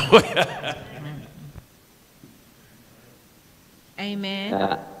have joy.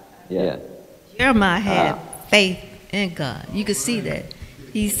 Amen. Yeah. Jeremiah had faith in God. You could see that.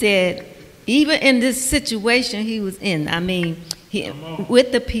 He said, even in this situation he was in, I mean,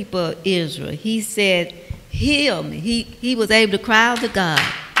 with the people of Israel, he said, heal me. He was able to cry out to God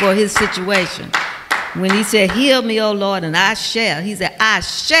for his situation. When he said, heal me, O Lord, and I shall, he said, I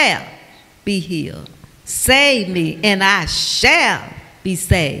shall be healed. Save me, and I shall be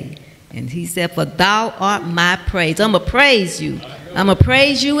saved. And he said, for thou art my praise. I'm going to praise you. I'm going to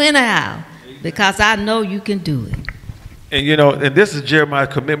praise you anyhow, because I know you can do it. And, you know, and this is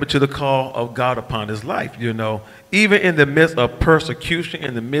Jeremiah's commitment to the call of God upon his life, you know. Even in the midst of persecution,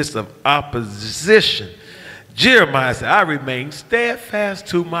 in the midst of opposition, Jeremiah said, I remain steadfast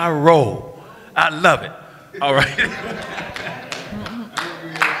to my role. I love it. All right.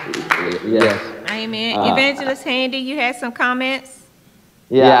 Yes. Amen. Evangelist Handy, you had some comments?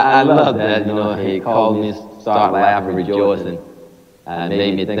 Yeah, I love that. You know, he called me, start laughing, rejoicing.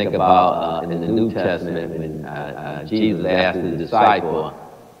 Made me think about in the New Testament when Jesus asked the disciple,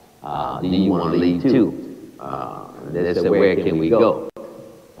 do you want to leave too? They said, where can we go?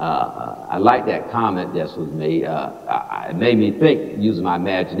 I like that comment that was made. It made me think, using my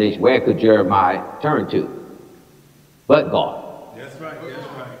imagination, where could Jeremiah turn to? But God. That's right, that's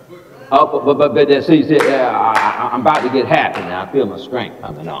right. But see, I'm about to get happy now. I feel my strength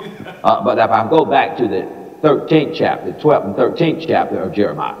coming on. But if I go back to the 13th chapter, 12th and 13th chapter of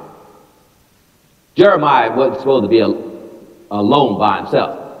Jeremiah. Jeremiah wasn't supposed to be alone by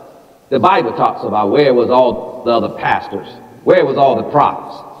himself. The Bible talks about where was all the other pastors, where was all the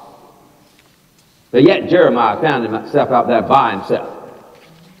prophets. But yet Jeremiah found himself out there by himself.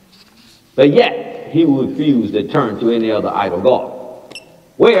 But yet he refused to turn to any other idol god.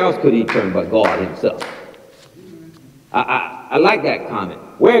 Where else could he turn but God himself? I like that comment.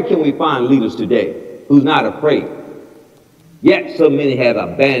 Where can we find leaders today who's not afraid? Yet so many have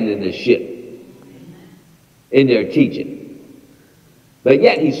abandoned the ship in their teaching. But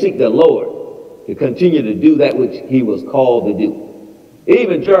yet he seek the Lord to continue to do that which he was called to do.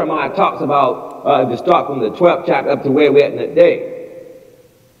 Even Jeremiah talks about, to start from the 12th chapter up to where we're at today.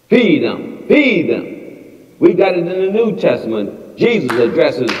 Feed them, feed them. We got it in the New Testament. Jesus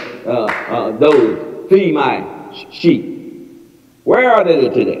addresses those, feed my sheep. Where are they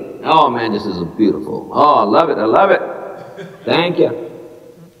today? Oh, man, this is beautiful. Oh, I love it. I love it. Thank you.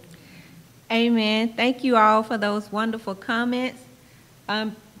 Amen. Thank you all for those wonderful comments.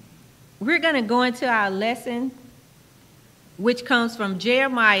 We're going to go into our lesson, which comes from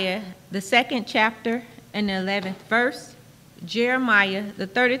Jeremiah, the 2nd chapter and the 11th verse. Jeremiah, the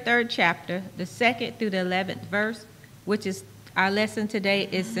 33rd chapter, the 2nd through the 11th verse, which is our lesson today,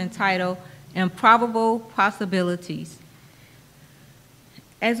 is entitled Improbable Possibilities.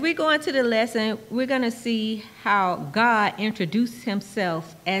 As we go into the lesson, we're going to see how God introduced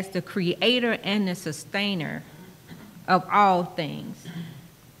himself as the creator and the sustainer of all things.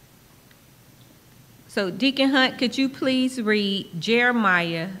 So, Deacon Hunt, could you please read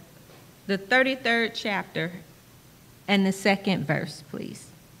Jeremiah, the 33rd chapter, and the 2nd verse, please?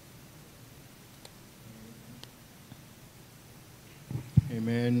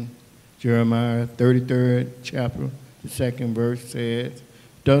 Amen. Jeremiah 33rd chapter, the 2nd verse says,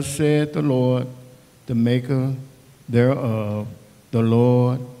 Thus saith the Lord, the maker thereof, the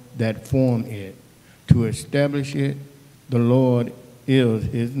Lord that formed it. To establish it, the Lord is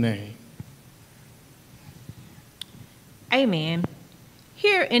his name. Amen.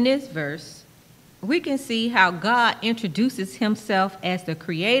 Here in this verse, we can see how God introduces himself as the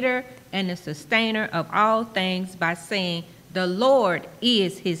creator and the sustainer of all things by saying, the Lord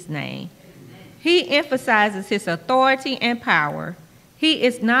is his name. He emphasizes his authority and power. He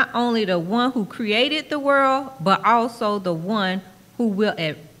is not only the one who created the world, but also the one who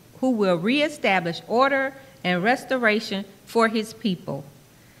will reestablish order and restoration for his people.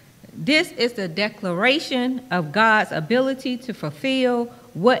 This is the declaration of God's ability to fulfill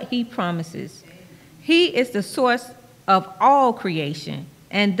what he promises. He is the source of all creation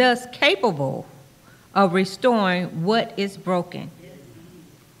and thus capable of restoring what is broken.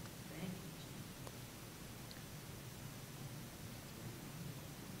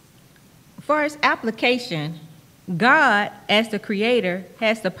 For its application, God, as the creator,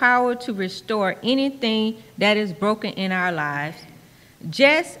 has the power to restore anything that is broken in our lives,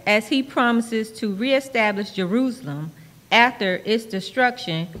 just as he promises to reestablish Jerusalem after its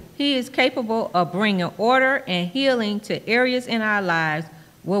destruction. He is capable of bringing order and healing to areas in our lives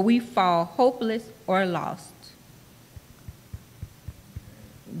where we fall hopeless or lost.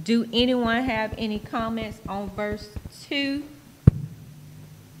 Do anyone have any comments on verse 2?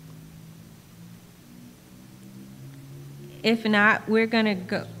 If not, we're going to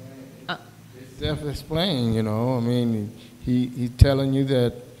go. It's self-explained, you know. I mean, he's telling you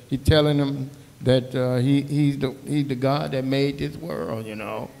that, he's telling them that he's the God that made this world, you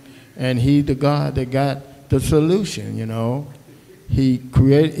know. And he's the God that got the solution, you know. He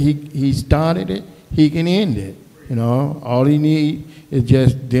created, he started it, he can end it, you know. All he needs is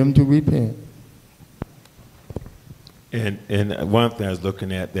just them to repent. And one thing I was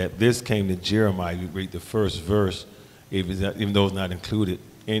looking at, that this came to Jeremiah. You read the first verse, even though it's not included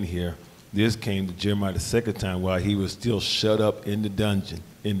in here. This came to Jeremiah the 2nd time while he was still shut up in the dungeon,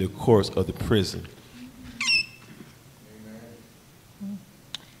 in the courts of the prison.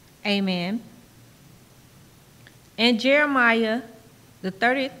 Amen. In Jeremiah, the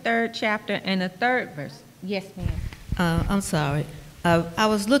 33rd chapter and the 3rd verse. Yes, ma'am. I'm sorry. I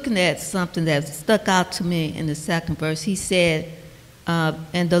was looking at something that stuck out to me in the 2nd verse. He said,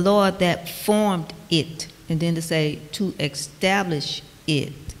 and the Lord that formed it, and then to say, to establish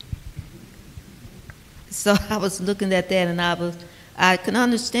it. So I was looking at that, and I can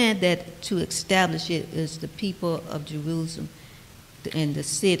understand that to establish it is the people of Jerusalem in the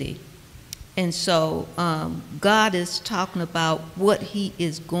city. And so God is talking about what he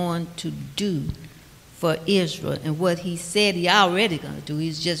is going to do for Israel and what he said he already going to do.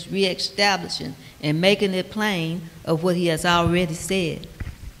 He's just reestablishing and making it plain of what he has already said.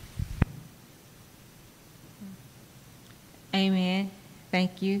 Amen.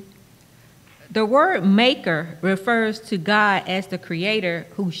 Thank you. The word maker refers to God as the creator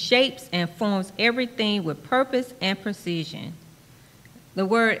who shapes and forms everything with purpose and precision. The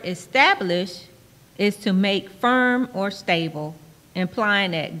word establish is to make firm or stable,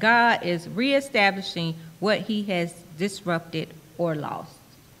 implying that God is reestablishing what he has disrupted or lost.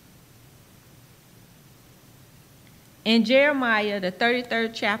 In Jeremiah, the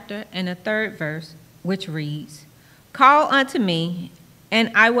 33rd chapter and the 3rd verse, which reads, Call unto me, and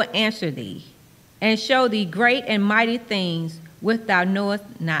I will answer thee, and show thee great and mighty things which thou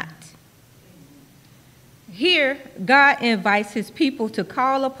knowest not. Here, God invites his people to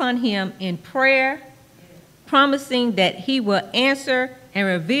call upon him in prayer, promising that he will answer and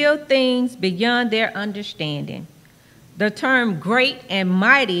reveal things beyond their understanding. The term great and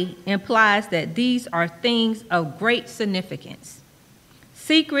mighty implies that these are things of great significance.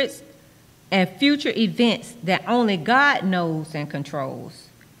 secrets and future events that only God knows and controls.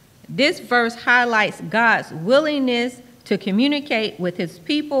 This verse highlights God's willingness to communicate with his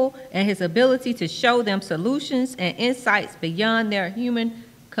people and his ability to show them solutions and insights beyond their human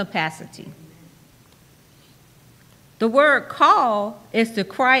capacity. The word call is to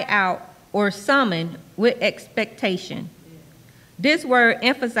cry out or summon with expectation. This word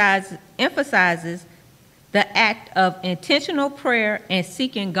emphasizes the act of intentional prayer and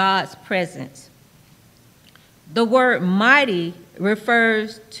seeking God's presence. The word mighty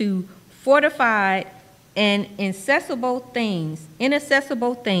refers to fortified and inaccessible things,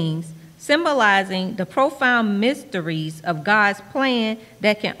 symbolizing the profound mysteries of God's plan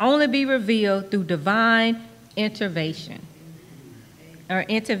that can only be revealed through divine intervention.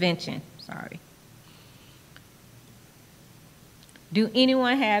 Do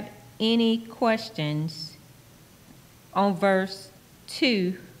anyone have any questions on verse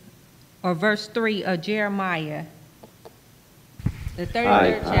 2 or verse 3 of Jeremiah, the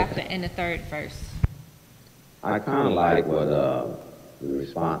 33rd chapter and the 3rd verse? I kind of like what the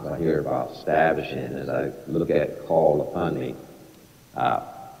response I hear about establishing as I look at call upon me.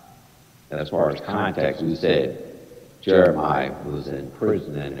 And as far as context, we said Jeremiah was in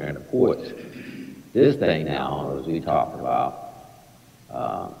prison and in the ports. This thing now, as we talked about,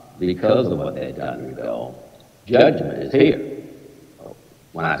 because of what they'd done, rebel, judgment is here.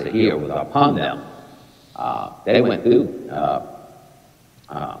 When I say here, it was upon them. They went through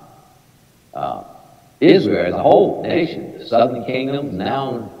Israel as a whole nation, the southern kingdom.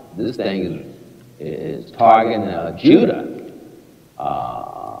 Now this thing is targeting Judah.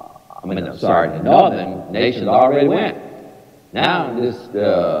 The northern nations already went. Now this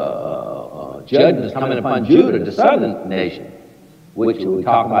judgment is coming upon Judah, the southern nation, which we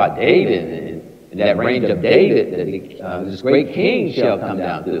talk about David and that range of David that this great king shall come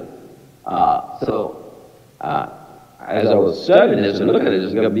down through. As I was studying this and looking at it,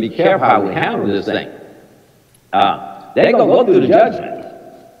 just got to be careful how we handle this thing. They're going to go through the judgment.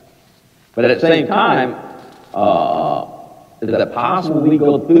 But at the same time, is it possible we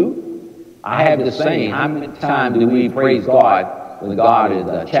go through? I have the saying, how many times do we praise God when God is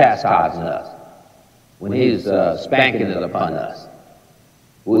chastising us? When he's spanking it upon us?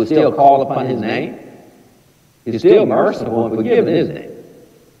 Will we still call upon his name? He's still merciful and forgiving, isn't he?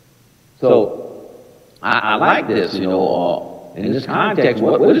 So, I like this, in this context,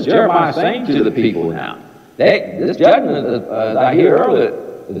 what is Jeremiah saying to the people now? This judgment, as I hear earlier,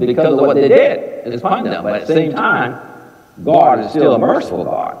 is because of what they did. It's upon them. But at the same time, God is still a merciful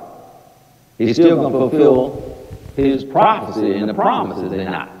God. He's still going to fulfill his prophecy and the promises they're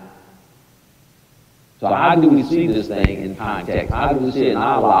not. So how do we see this thing in context? How do we see it in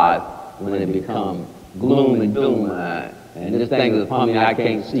our lives when it becomes gloom and doom and this thing is upon me I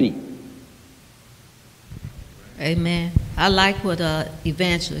can't see? Amen. I like what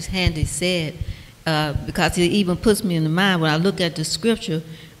Evangelist Handy said because it even puts me in the mind when I look at the scripture,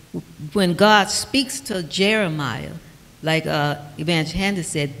 when God speaks to Jeremiah, like Evangelist Handy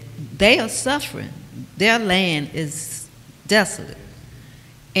said, they are suffering. Their land is desolate.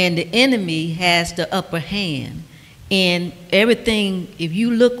 And the enemy has the upper hand. And everything, if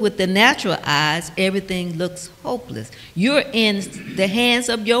you look with the natural eyes, everything looks hopeless. You're in the hands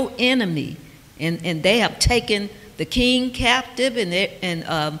of your enemy. And they have taken the king captive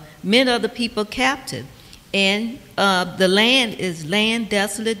and many other people captive. And the land is laying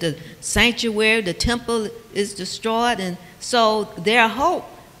desolate. The sanctuary, the temple is destroyed. And so their hope,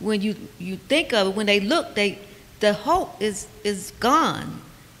 when you think of it, when they look, the hope is gone.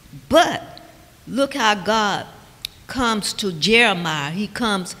 But look how God comes to Jeremiah. He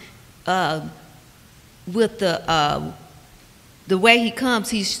comes with the way he comes.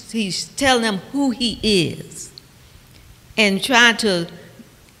 He's telling them who he is and trying to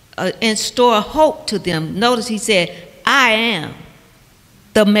instore hope to them. Notice he said, I am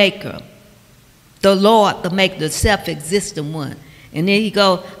the maker, the Lord, the maker, the self-existent one. And then he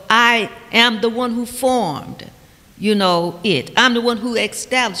goes, I am the one who formed, it. I'm the one who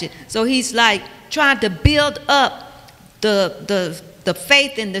established it. So he's like trying to build up the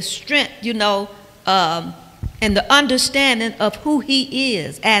faith and the strength, and the understanding of who he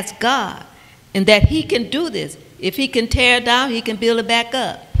is as God, and that he can do this. If he can tear it down, he can build it back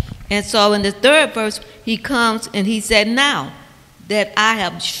up. And so in the 3rd verse, he comes and he said, now that I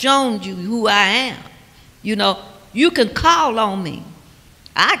have shown you who I am, you can call on me.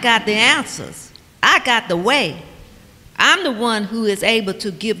 I got the answers. I got the way. I'm the one who is able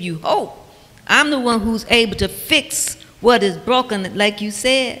to give you hope. I'm the one who's able to fix what is broken, like you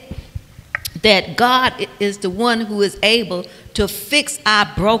said. that God is the one who is able to fix our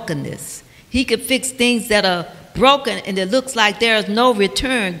brokenness. He can fix things that are broken and it looks like there is no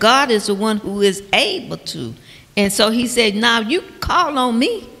return. God is the one who is able to. And so he said, now you call on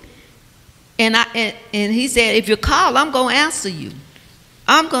me. And he said, if you call, I'm going to answer you.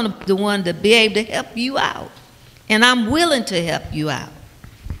 I'm going to be the one to be able to help you out. And I'm willing to help you out.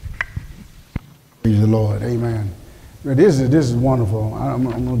 Praise the Lord. Amen. This is wonderful. I'm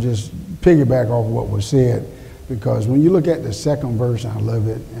going to just piggyback off what was said, because when you look at the second verse, I love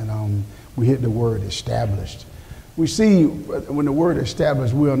it, and we hit the word established. We see when the word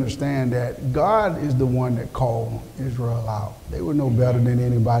established, we understand that God is the one that called Israel out. They were no better than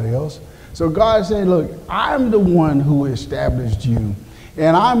anybody else. So God said, look, I'm the one who established you,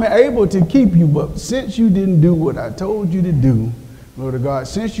 and I'm able to keep you, but since you didn't do what I told you to do, Lord of God,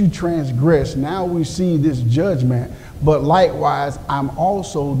 since you transgressed, now we see this judgment, but likewise, I'm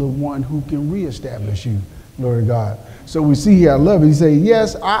also the one who can reestablish you, Lord of God. So we see here, I love it. He says,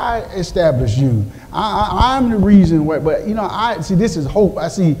 yes, I established you. I'm the reason why, but you know, I see this is hope. I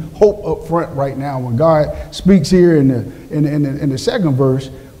see hope up front right now. When God speaks here in the second verse,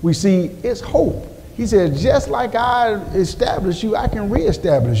 we see it's hope. He says, just like I established you, I can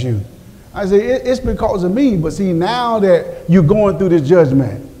reestablish you. I say, it's because of me. But see, now that you're going through this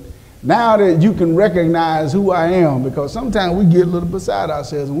judgment, now that you can recognize who I am, because sometimes we get a little beside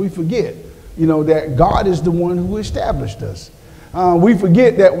ourselves and we forget, you know, that God is the one who established us. We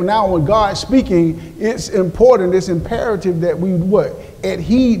forget that now when God's speaking, it's important, it's imperative that we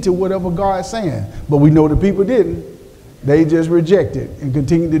adhere to whatever God's saying. But we know the people didn't. They just rejected and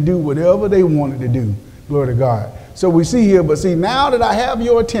continued to do whatever they wanted to do. Glory to God. So we see here, but see, now that I have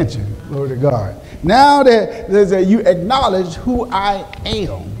your attention, glory to God, now that you acknowledge who I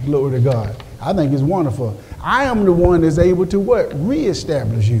am, glory to God, I think it's wonderful. I am the one that's able to what?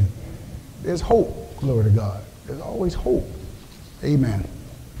 Reestablish you. There's hope, glory to God. There's always hope. Amen.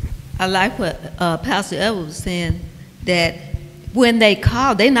 I like what Pastor Edwards was saying, that when they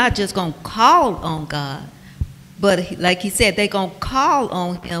call, they're not just going to call on God, but like he said, they're going to call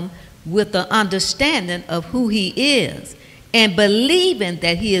on him with the understanding of who he is and believing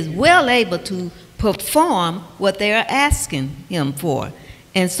that he is well able to perform what they are asking him for.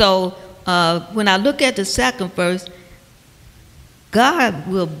 And so when I look at the second verse, God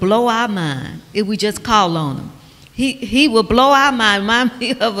will blow our mind if we just call on him. He will blow our mind. Remind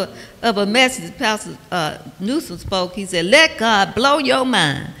me of a message Pastor Newsom spoke. He said, let God blow your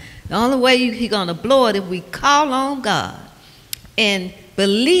mind. The only way he's going to blow it if we call on God and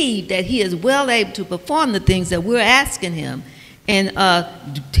believe that he is well able to perform the things that we're asking him. And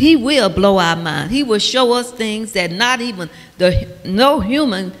he will blow our mind. He will show us things that not even no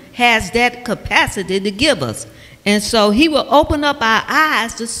human has that capacity to give us. And so he will open up our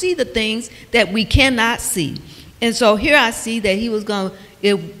eyes to see the things that we cannot see. And so here I see that he was going to,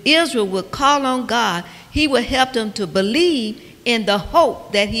 if Israel would call on God, he would help them to believe in the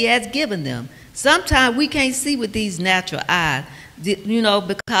hope that he has given them. Sometimes we can't see with these natural eyes, you know,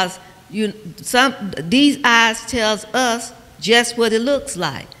 because these eyes tells us just what it looks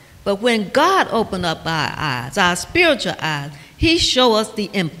like. But when God opened up our eyes, our spiritual eyes, he show us the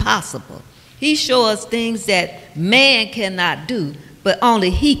impossible. He show us things that man cannot do, but only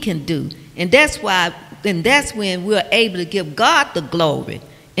he can do. And that's why, and that's when we're able to give God the glory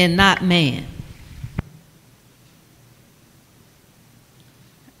and not man.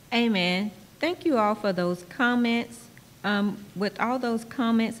 Amen. Thank you all for those comments. With all those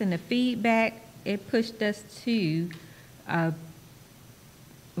comments and the feedback, it pushed us to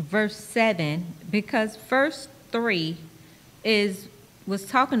verse 7, because verse 3 was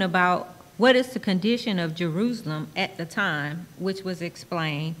talking about what is the condition of Jerusalem at the time, which was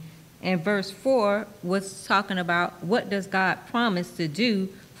explained. And verse 4 was talking about what does God promise to do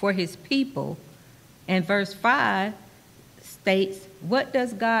for his people. And verse 5 states, what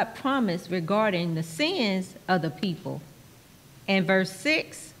does God promise regarding the sins of the people? And verse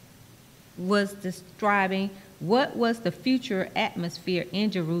 6 was describing what was the future atmosphere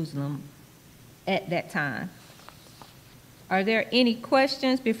in Jerusalem at that time. Are there any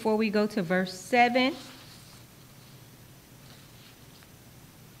questions before we go to verse 7?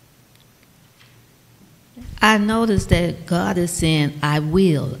 I noticed that God is saying, I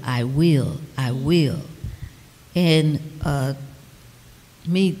will, I will, I will. And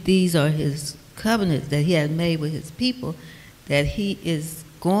these are his covenants that he has made with his people, that he is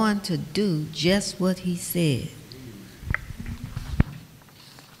going to do just what he said.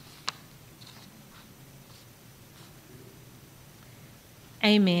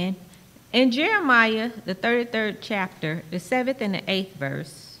 Amen. In Jeremiah, the 33rd chapter, the 7th and the 8th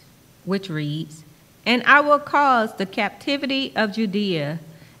verse, which reads, "And I will cause the captivity of Judea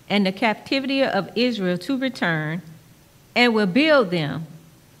and the captivity of Israel to return, and will build them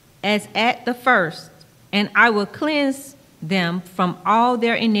as at the first, and I will cleanse them from all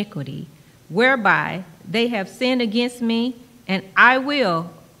their iniquity, whereby they have sinned against me, and I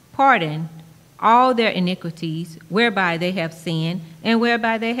will pardon all their iniquities, whereby they have sinned, and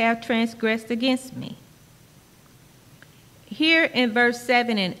whereby they have transgressed against me." Here in verse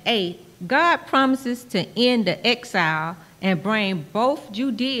 7 and 8, God promises to end the exile and bring both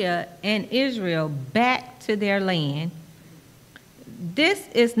Judea and Israel back to their land. This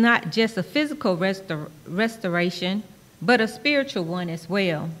is not just a physical restoration, but a spiritual one as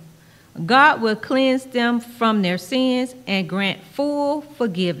well. God will cleanse them from their sins and grant full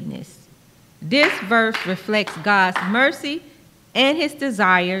forgiveness. This verse reflects God's mercy and his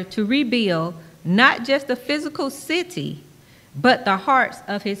desire to rebuild not just a physical city, but the hearts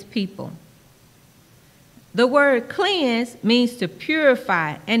of his people. The word cleanse means to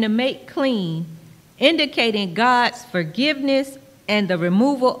purify and to make clean, indicating God's forgiveness and the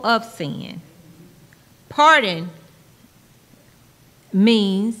removal of sin. Pardon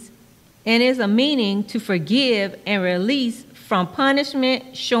means and is a meaning to forgive and release from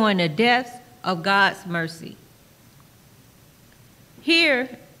punishment, showing the depths of God's mercy. Here,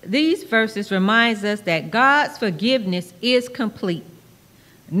 these verses reminds us that God's forgiveness is complete.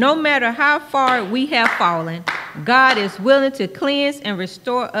 No matter how far we have fallen, God is willing to cleanse and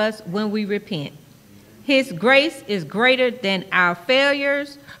restore us when we repent. His grace is greater than our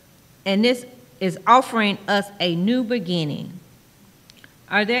failures, and this is offering us a new beginning.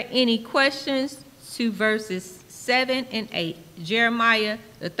 Are there any questions to verses 7 and 8? Jeremiah,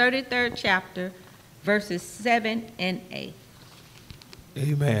 the 33rd chapter, verses 7 and 8.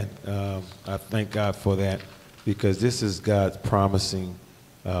 Amen. I thank God for that, because this is God's promising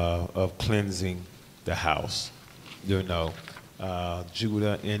of cleansing the house. You know,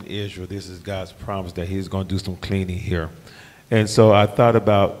 Judah and Israel, this is God's promise that he's going to do some cleaning here. And so I thought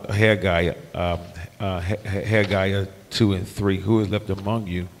about Haggai 2 and 3, "Who is left among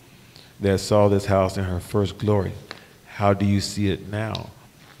you that saw this house in her first glory? How do you see it now?"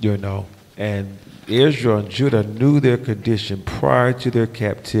 You know, and Israel and Judah knew their condition prior to their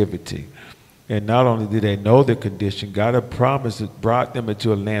captivity. And not only did they know their condition, God had promised it brought them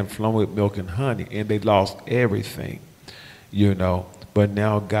into a land flowing with milk and honey, and they lost everything, you know. But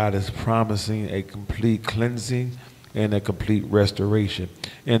now God is promising a complete cleansing and a complete restoration.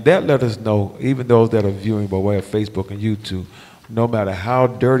 And that let us know, even those that are viewing by way of Facebook and YouTube, no matter how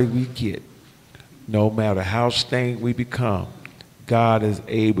dirty we get, no matter how stained we become, God is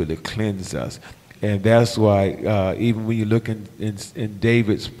able to cleanse us. And that's why even when you look in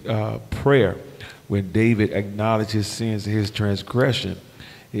David's prayer, when David acknowledged his sins and his transgression,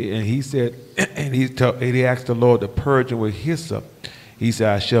 and he said, and he asked the Lord to purge him with hyssop. He said,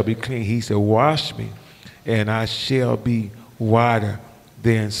 "I shall be clean." He said, "Wash me, and I shall be whiter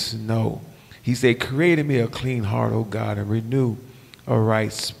than snow." He said, "Create in me a clean heart, O God, and renew a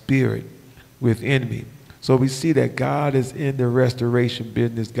right spirit within me." So we see that God is in the restoration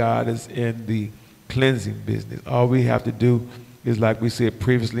business. God is in the cleansing business. All we have to do is, like we said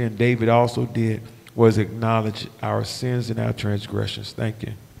previously, and David also did, was acknowledge our sins and our transgressions. Thank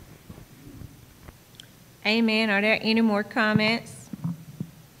you. Amen. Are there any more comments?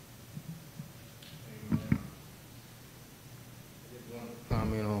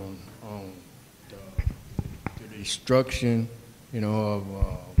 Comment on the destruction, you know, of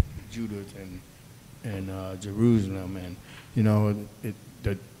Judah and Jerusalem, and you know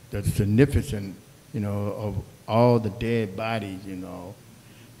the significance, you know, of all the dead bodies, you know,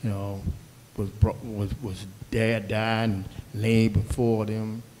 was dead, died, and laid before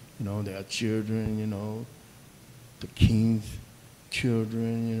them, you know, their children, you know, the king's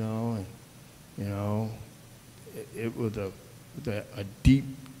children, you know, and you know, it was a deep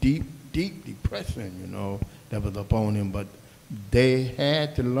depression, you know, that was upon them. But they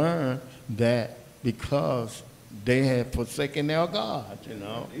had to learn that because they had forsaken their God, you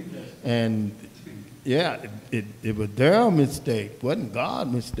know. And yeah, it was their mistake. It wasn't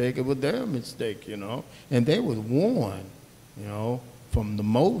God's mistake, it was their mistake, you know. And they was warned, you know, from the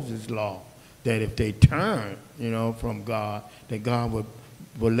Moses law, that if they turned, you know, from God, that God would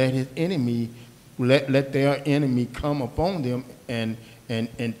let his enemy, let their enemy come upon them and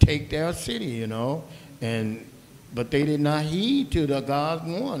take their city, you know. But they did not heed to the God's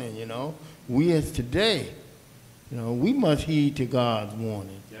warning, you know. We as today, you know, we must heed to God's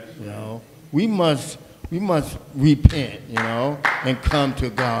warning, you know. We must repent, you know, and come to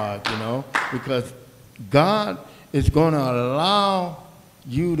God, you know, because God is going to allow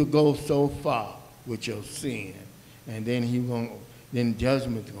you to go so far with your sin, and then then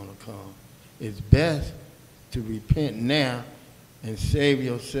judgment's gonna come. It's best to repent now and save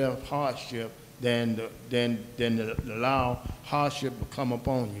yourself hardship than to allow hardship to come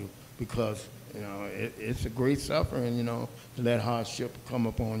upon you, because it's a great suffering, to let hardship come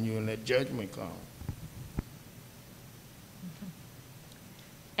upon you and let judgment come.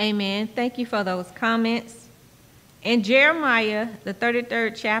 Amen. Thank you for those comments. In Jeremiah, the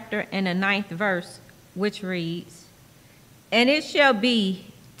 33rd chapter and the 9th verse, which reads, "And it shall be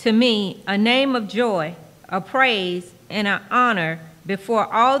to me a name of joy, a praise, and an honor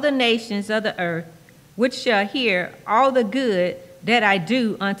before all the nations of the earth, which shall hear all the good that I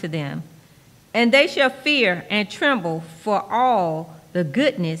do unto them. And they shall fear and tremble for all the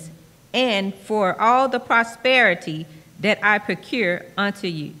goodness and for all the prosperity that I procure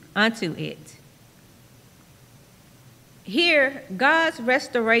unto it." Here, God's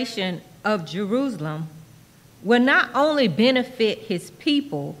restoration of Jerusalem will not only benefit his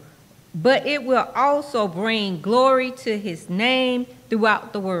people, but it will also bring glory to his name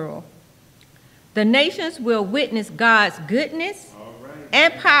throughout the world. The nations will witness God's goodness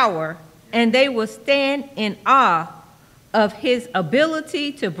and power, and they will stand in awe of his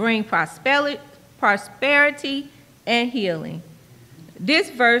ability to bring prosperity and healing. This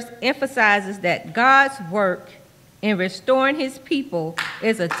verse emphasizes that God's work in restoring his people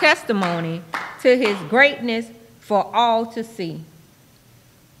is a testimony to his greatness for all to see.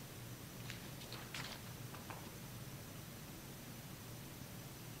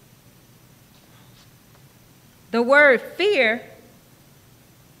 The word fear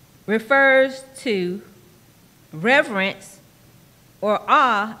refers to reverence or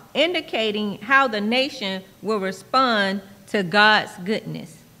awe, indicating how the nation will respond to God's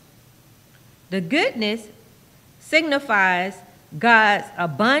goodness. The goodness signifies God's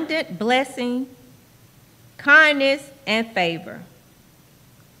abundant blessing, kindness, and favor.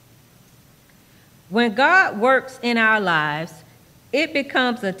 When God works in our lives, it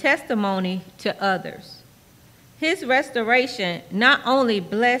becomes a testimony to others. His restoration not only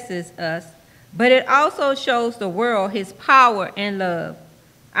blesses us, but it also shows the world his power and love.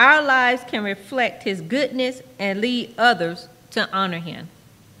 Our lives can reflect his goodness and lead others to honor him.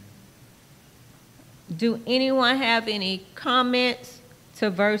 Do anyone have any comments to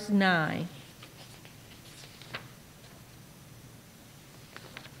verse 9?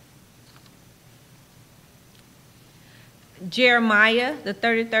 Jeremiah, the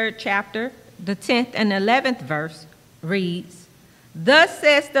 33rd chapter, the 10th and 11th verse reads, "Thus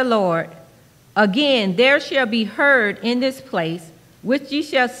says the Lord, again there shall be heard in this place, which ye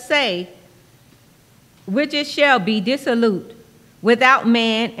shall say, which it shall be dissolute, without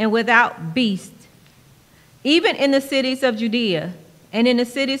man and without beast, even in the cities of Judea and in the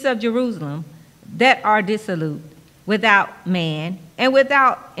cities of Jerusalem that are dissolute, without man and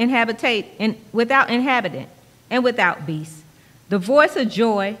without inhabitant and without beast, the voice of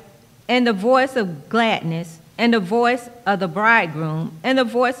joy and the voice of gladness and the voice of the bridegroom and the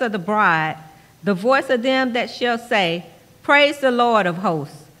voice of the bride, the voice of them that shall say, Praise the Lord of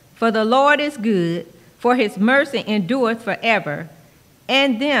hosts, for the Lord is good, for his mercy endureth forever,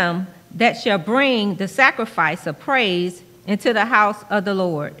 and them that shall bring the sacrifice of praise into the house of the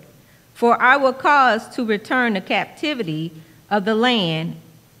Lord. For I will cause to return the captivity of the land,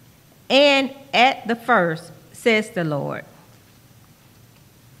 and at the first, says the Lord."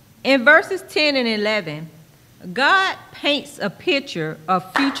 In verses 10 and 11, God paints a picture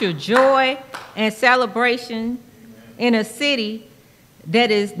of future joy and celebration in a city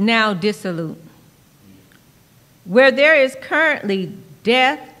that is now dissolute. Where there is currently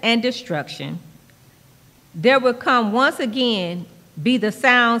death and destruction, there will come once again be the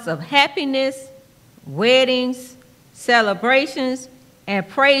sounds of happiness, weddings, celebrations, and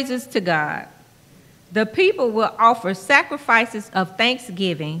praises to God. The people will offer sacrifices of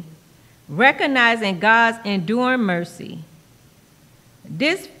thanksgiving, recognizing God's enduring mercy.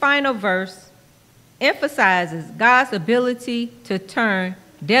 This final verse emphasizes God's ability to turn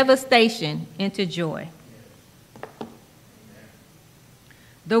devastation into joy.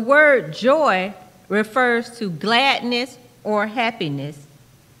 The word joy refers to gladness or happiness.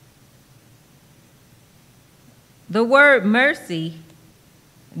 The word mercy,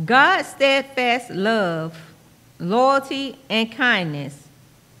 God's steadfast love, loyalty, and kindness,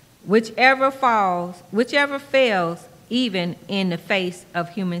 whichever fails even in the face of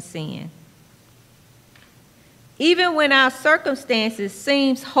human sin. Even when our circumstances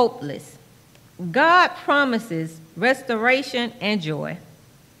seem hopeless, God promises restoration and joy.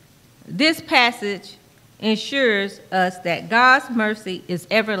 This passage ensures us that God's mercy is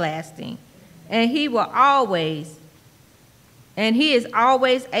everlasting, and He is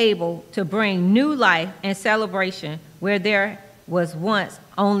always able to bring new life and celebration where there was once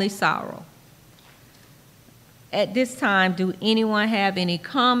only sorrow. At this time, do anyone have any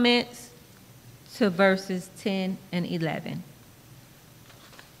comments to verses 10 and 11?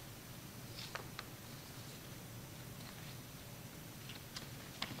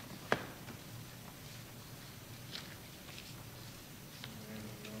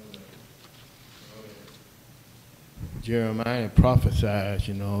 Jeremiah prophesied,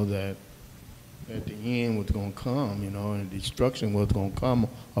 that at the end was going to come, and destruction was going to come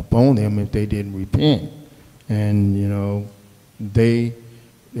upon them if they didn't repent. And,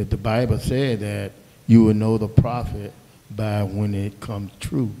 the Bible said that you will know the prophet by when it comes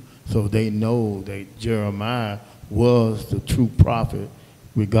true. So they know that Jeremiah was the true prophet,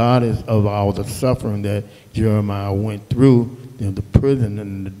 regardless of all the suffering that Jeremiah went through, the prison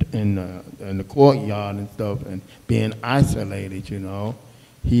and the courtyard and stuff, and being isolated.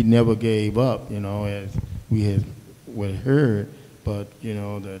 He never gave up, as we had heard. But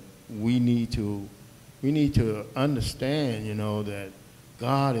that we need to understand, that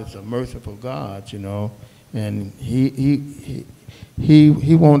God is a merciful God, and He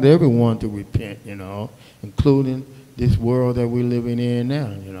wants everyone to repent, including this world that we're living in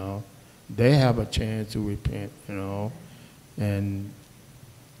now. They have a chance to repent, and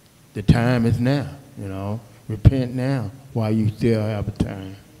the time is now, repent now while you still have a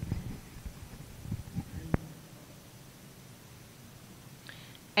time.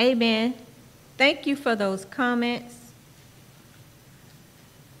 Amen. Thank you for those comments.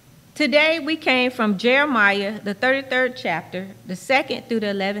 Today we came from Jeremiah, the 33rd chapter, the 2nd through the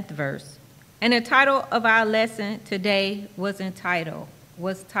 11th verse. And the title of our lesson today was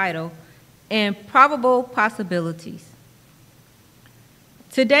titled Improbable Possibilities.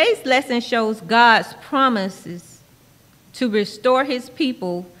 Today's lesson shows God's promises to restore His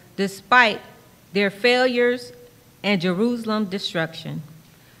people despite their failures and Jerusalem's destruction.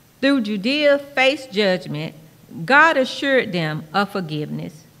 Through Judea faced judgment, God assured them of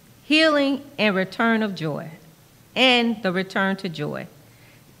forgiveness, healing, and return of joy, and the return to joy.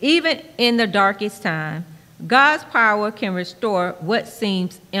 Even in the darkest time, God's power can restore what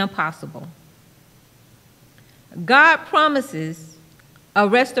seems impossible. God's promises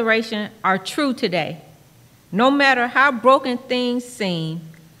of restoration are true today. No matter how broken things seem,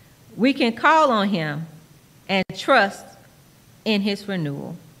 we can call on Him and trust in His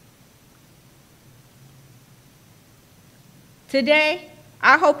renewal. Today,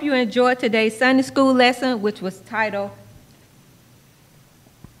 I hope you enjoyed today's Sunday school lesson, which was titled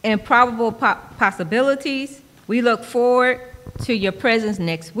Improbable Possibilities. We look forward to your presence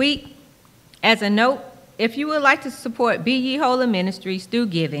next week. As a note, if you would like to support Be Ye Holy Ministries through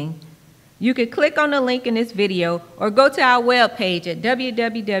giving, you can click on the link in this video or go to our webpage at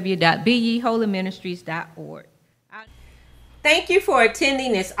www.beyeholyministries.org. Thank you for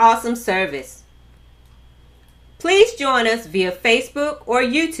attending this awesome service. Please join us via Facebook or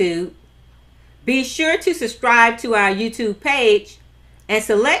YouTube. Be sure to subscribe to our YouTube page and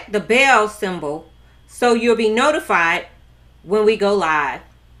select the bell symbol so you'll be notified when we go live.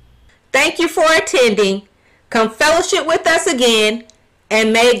 Thank you for attending. Come fellowship with us again,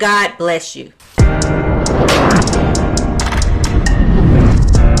 and may God bless you.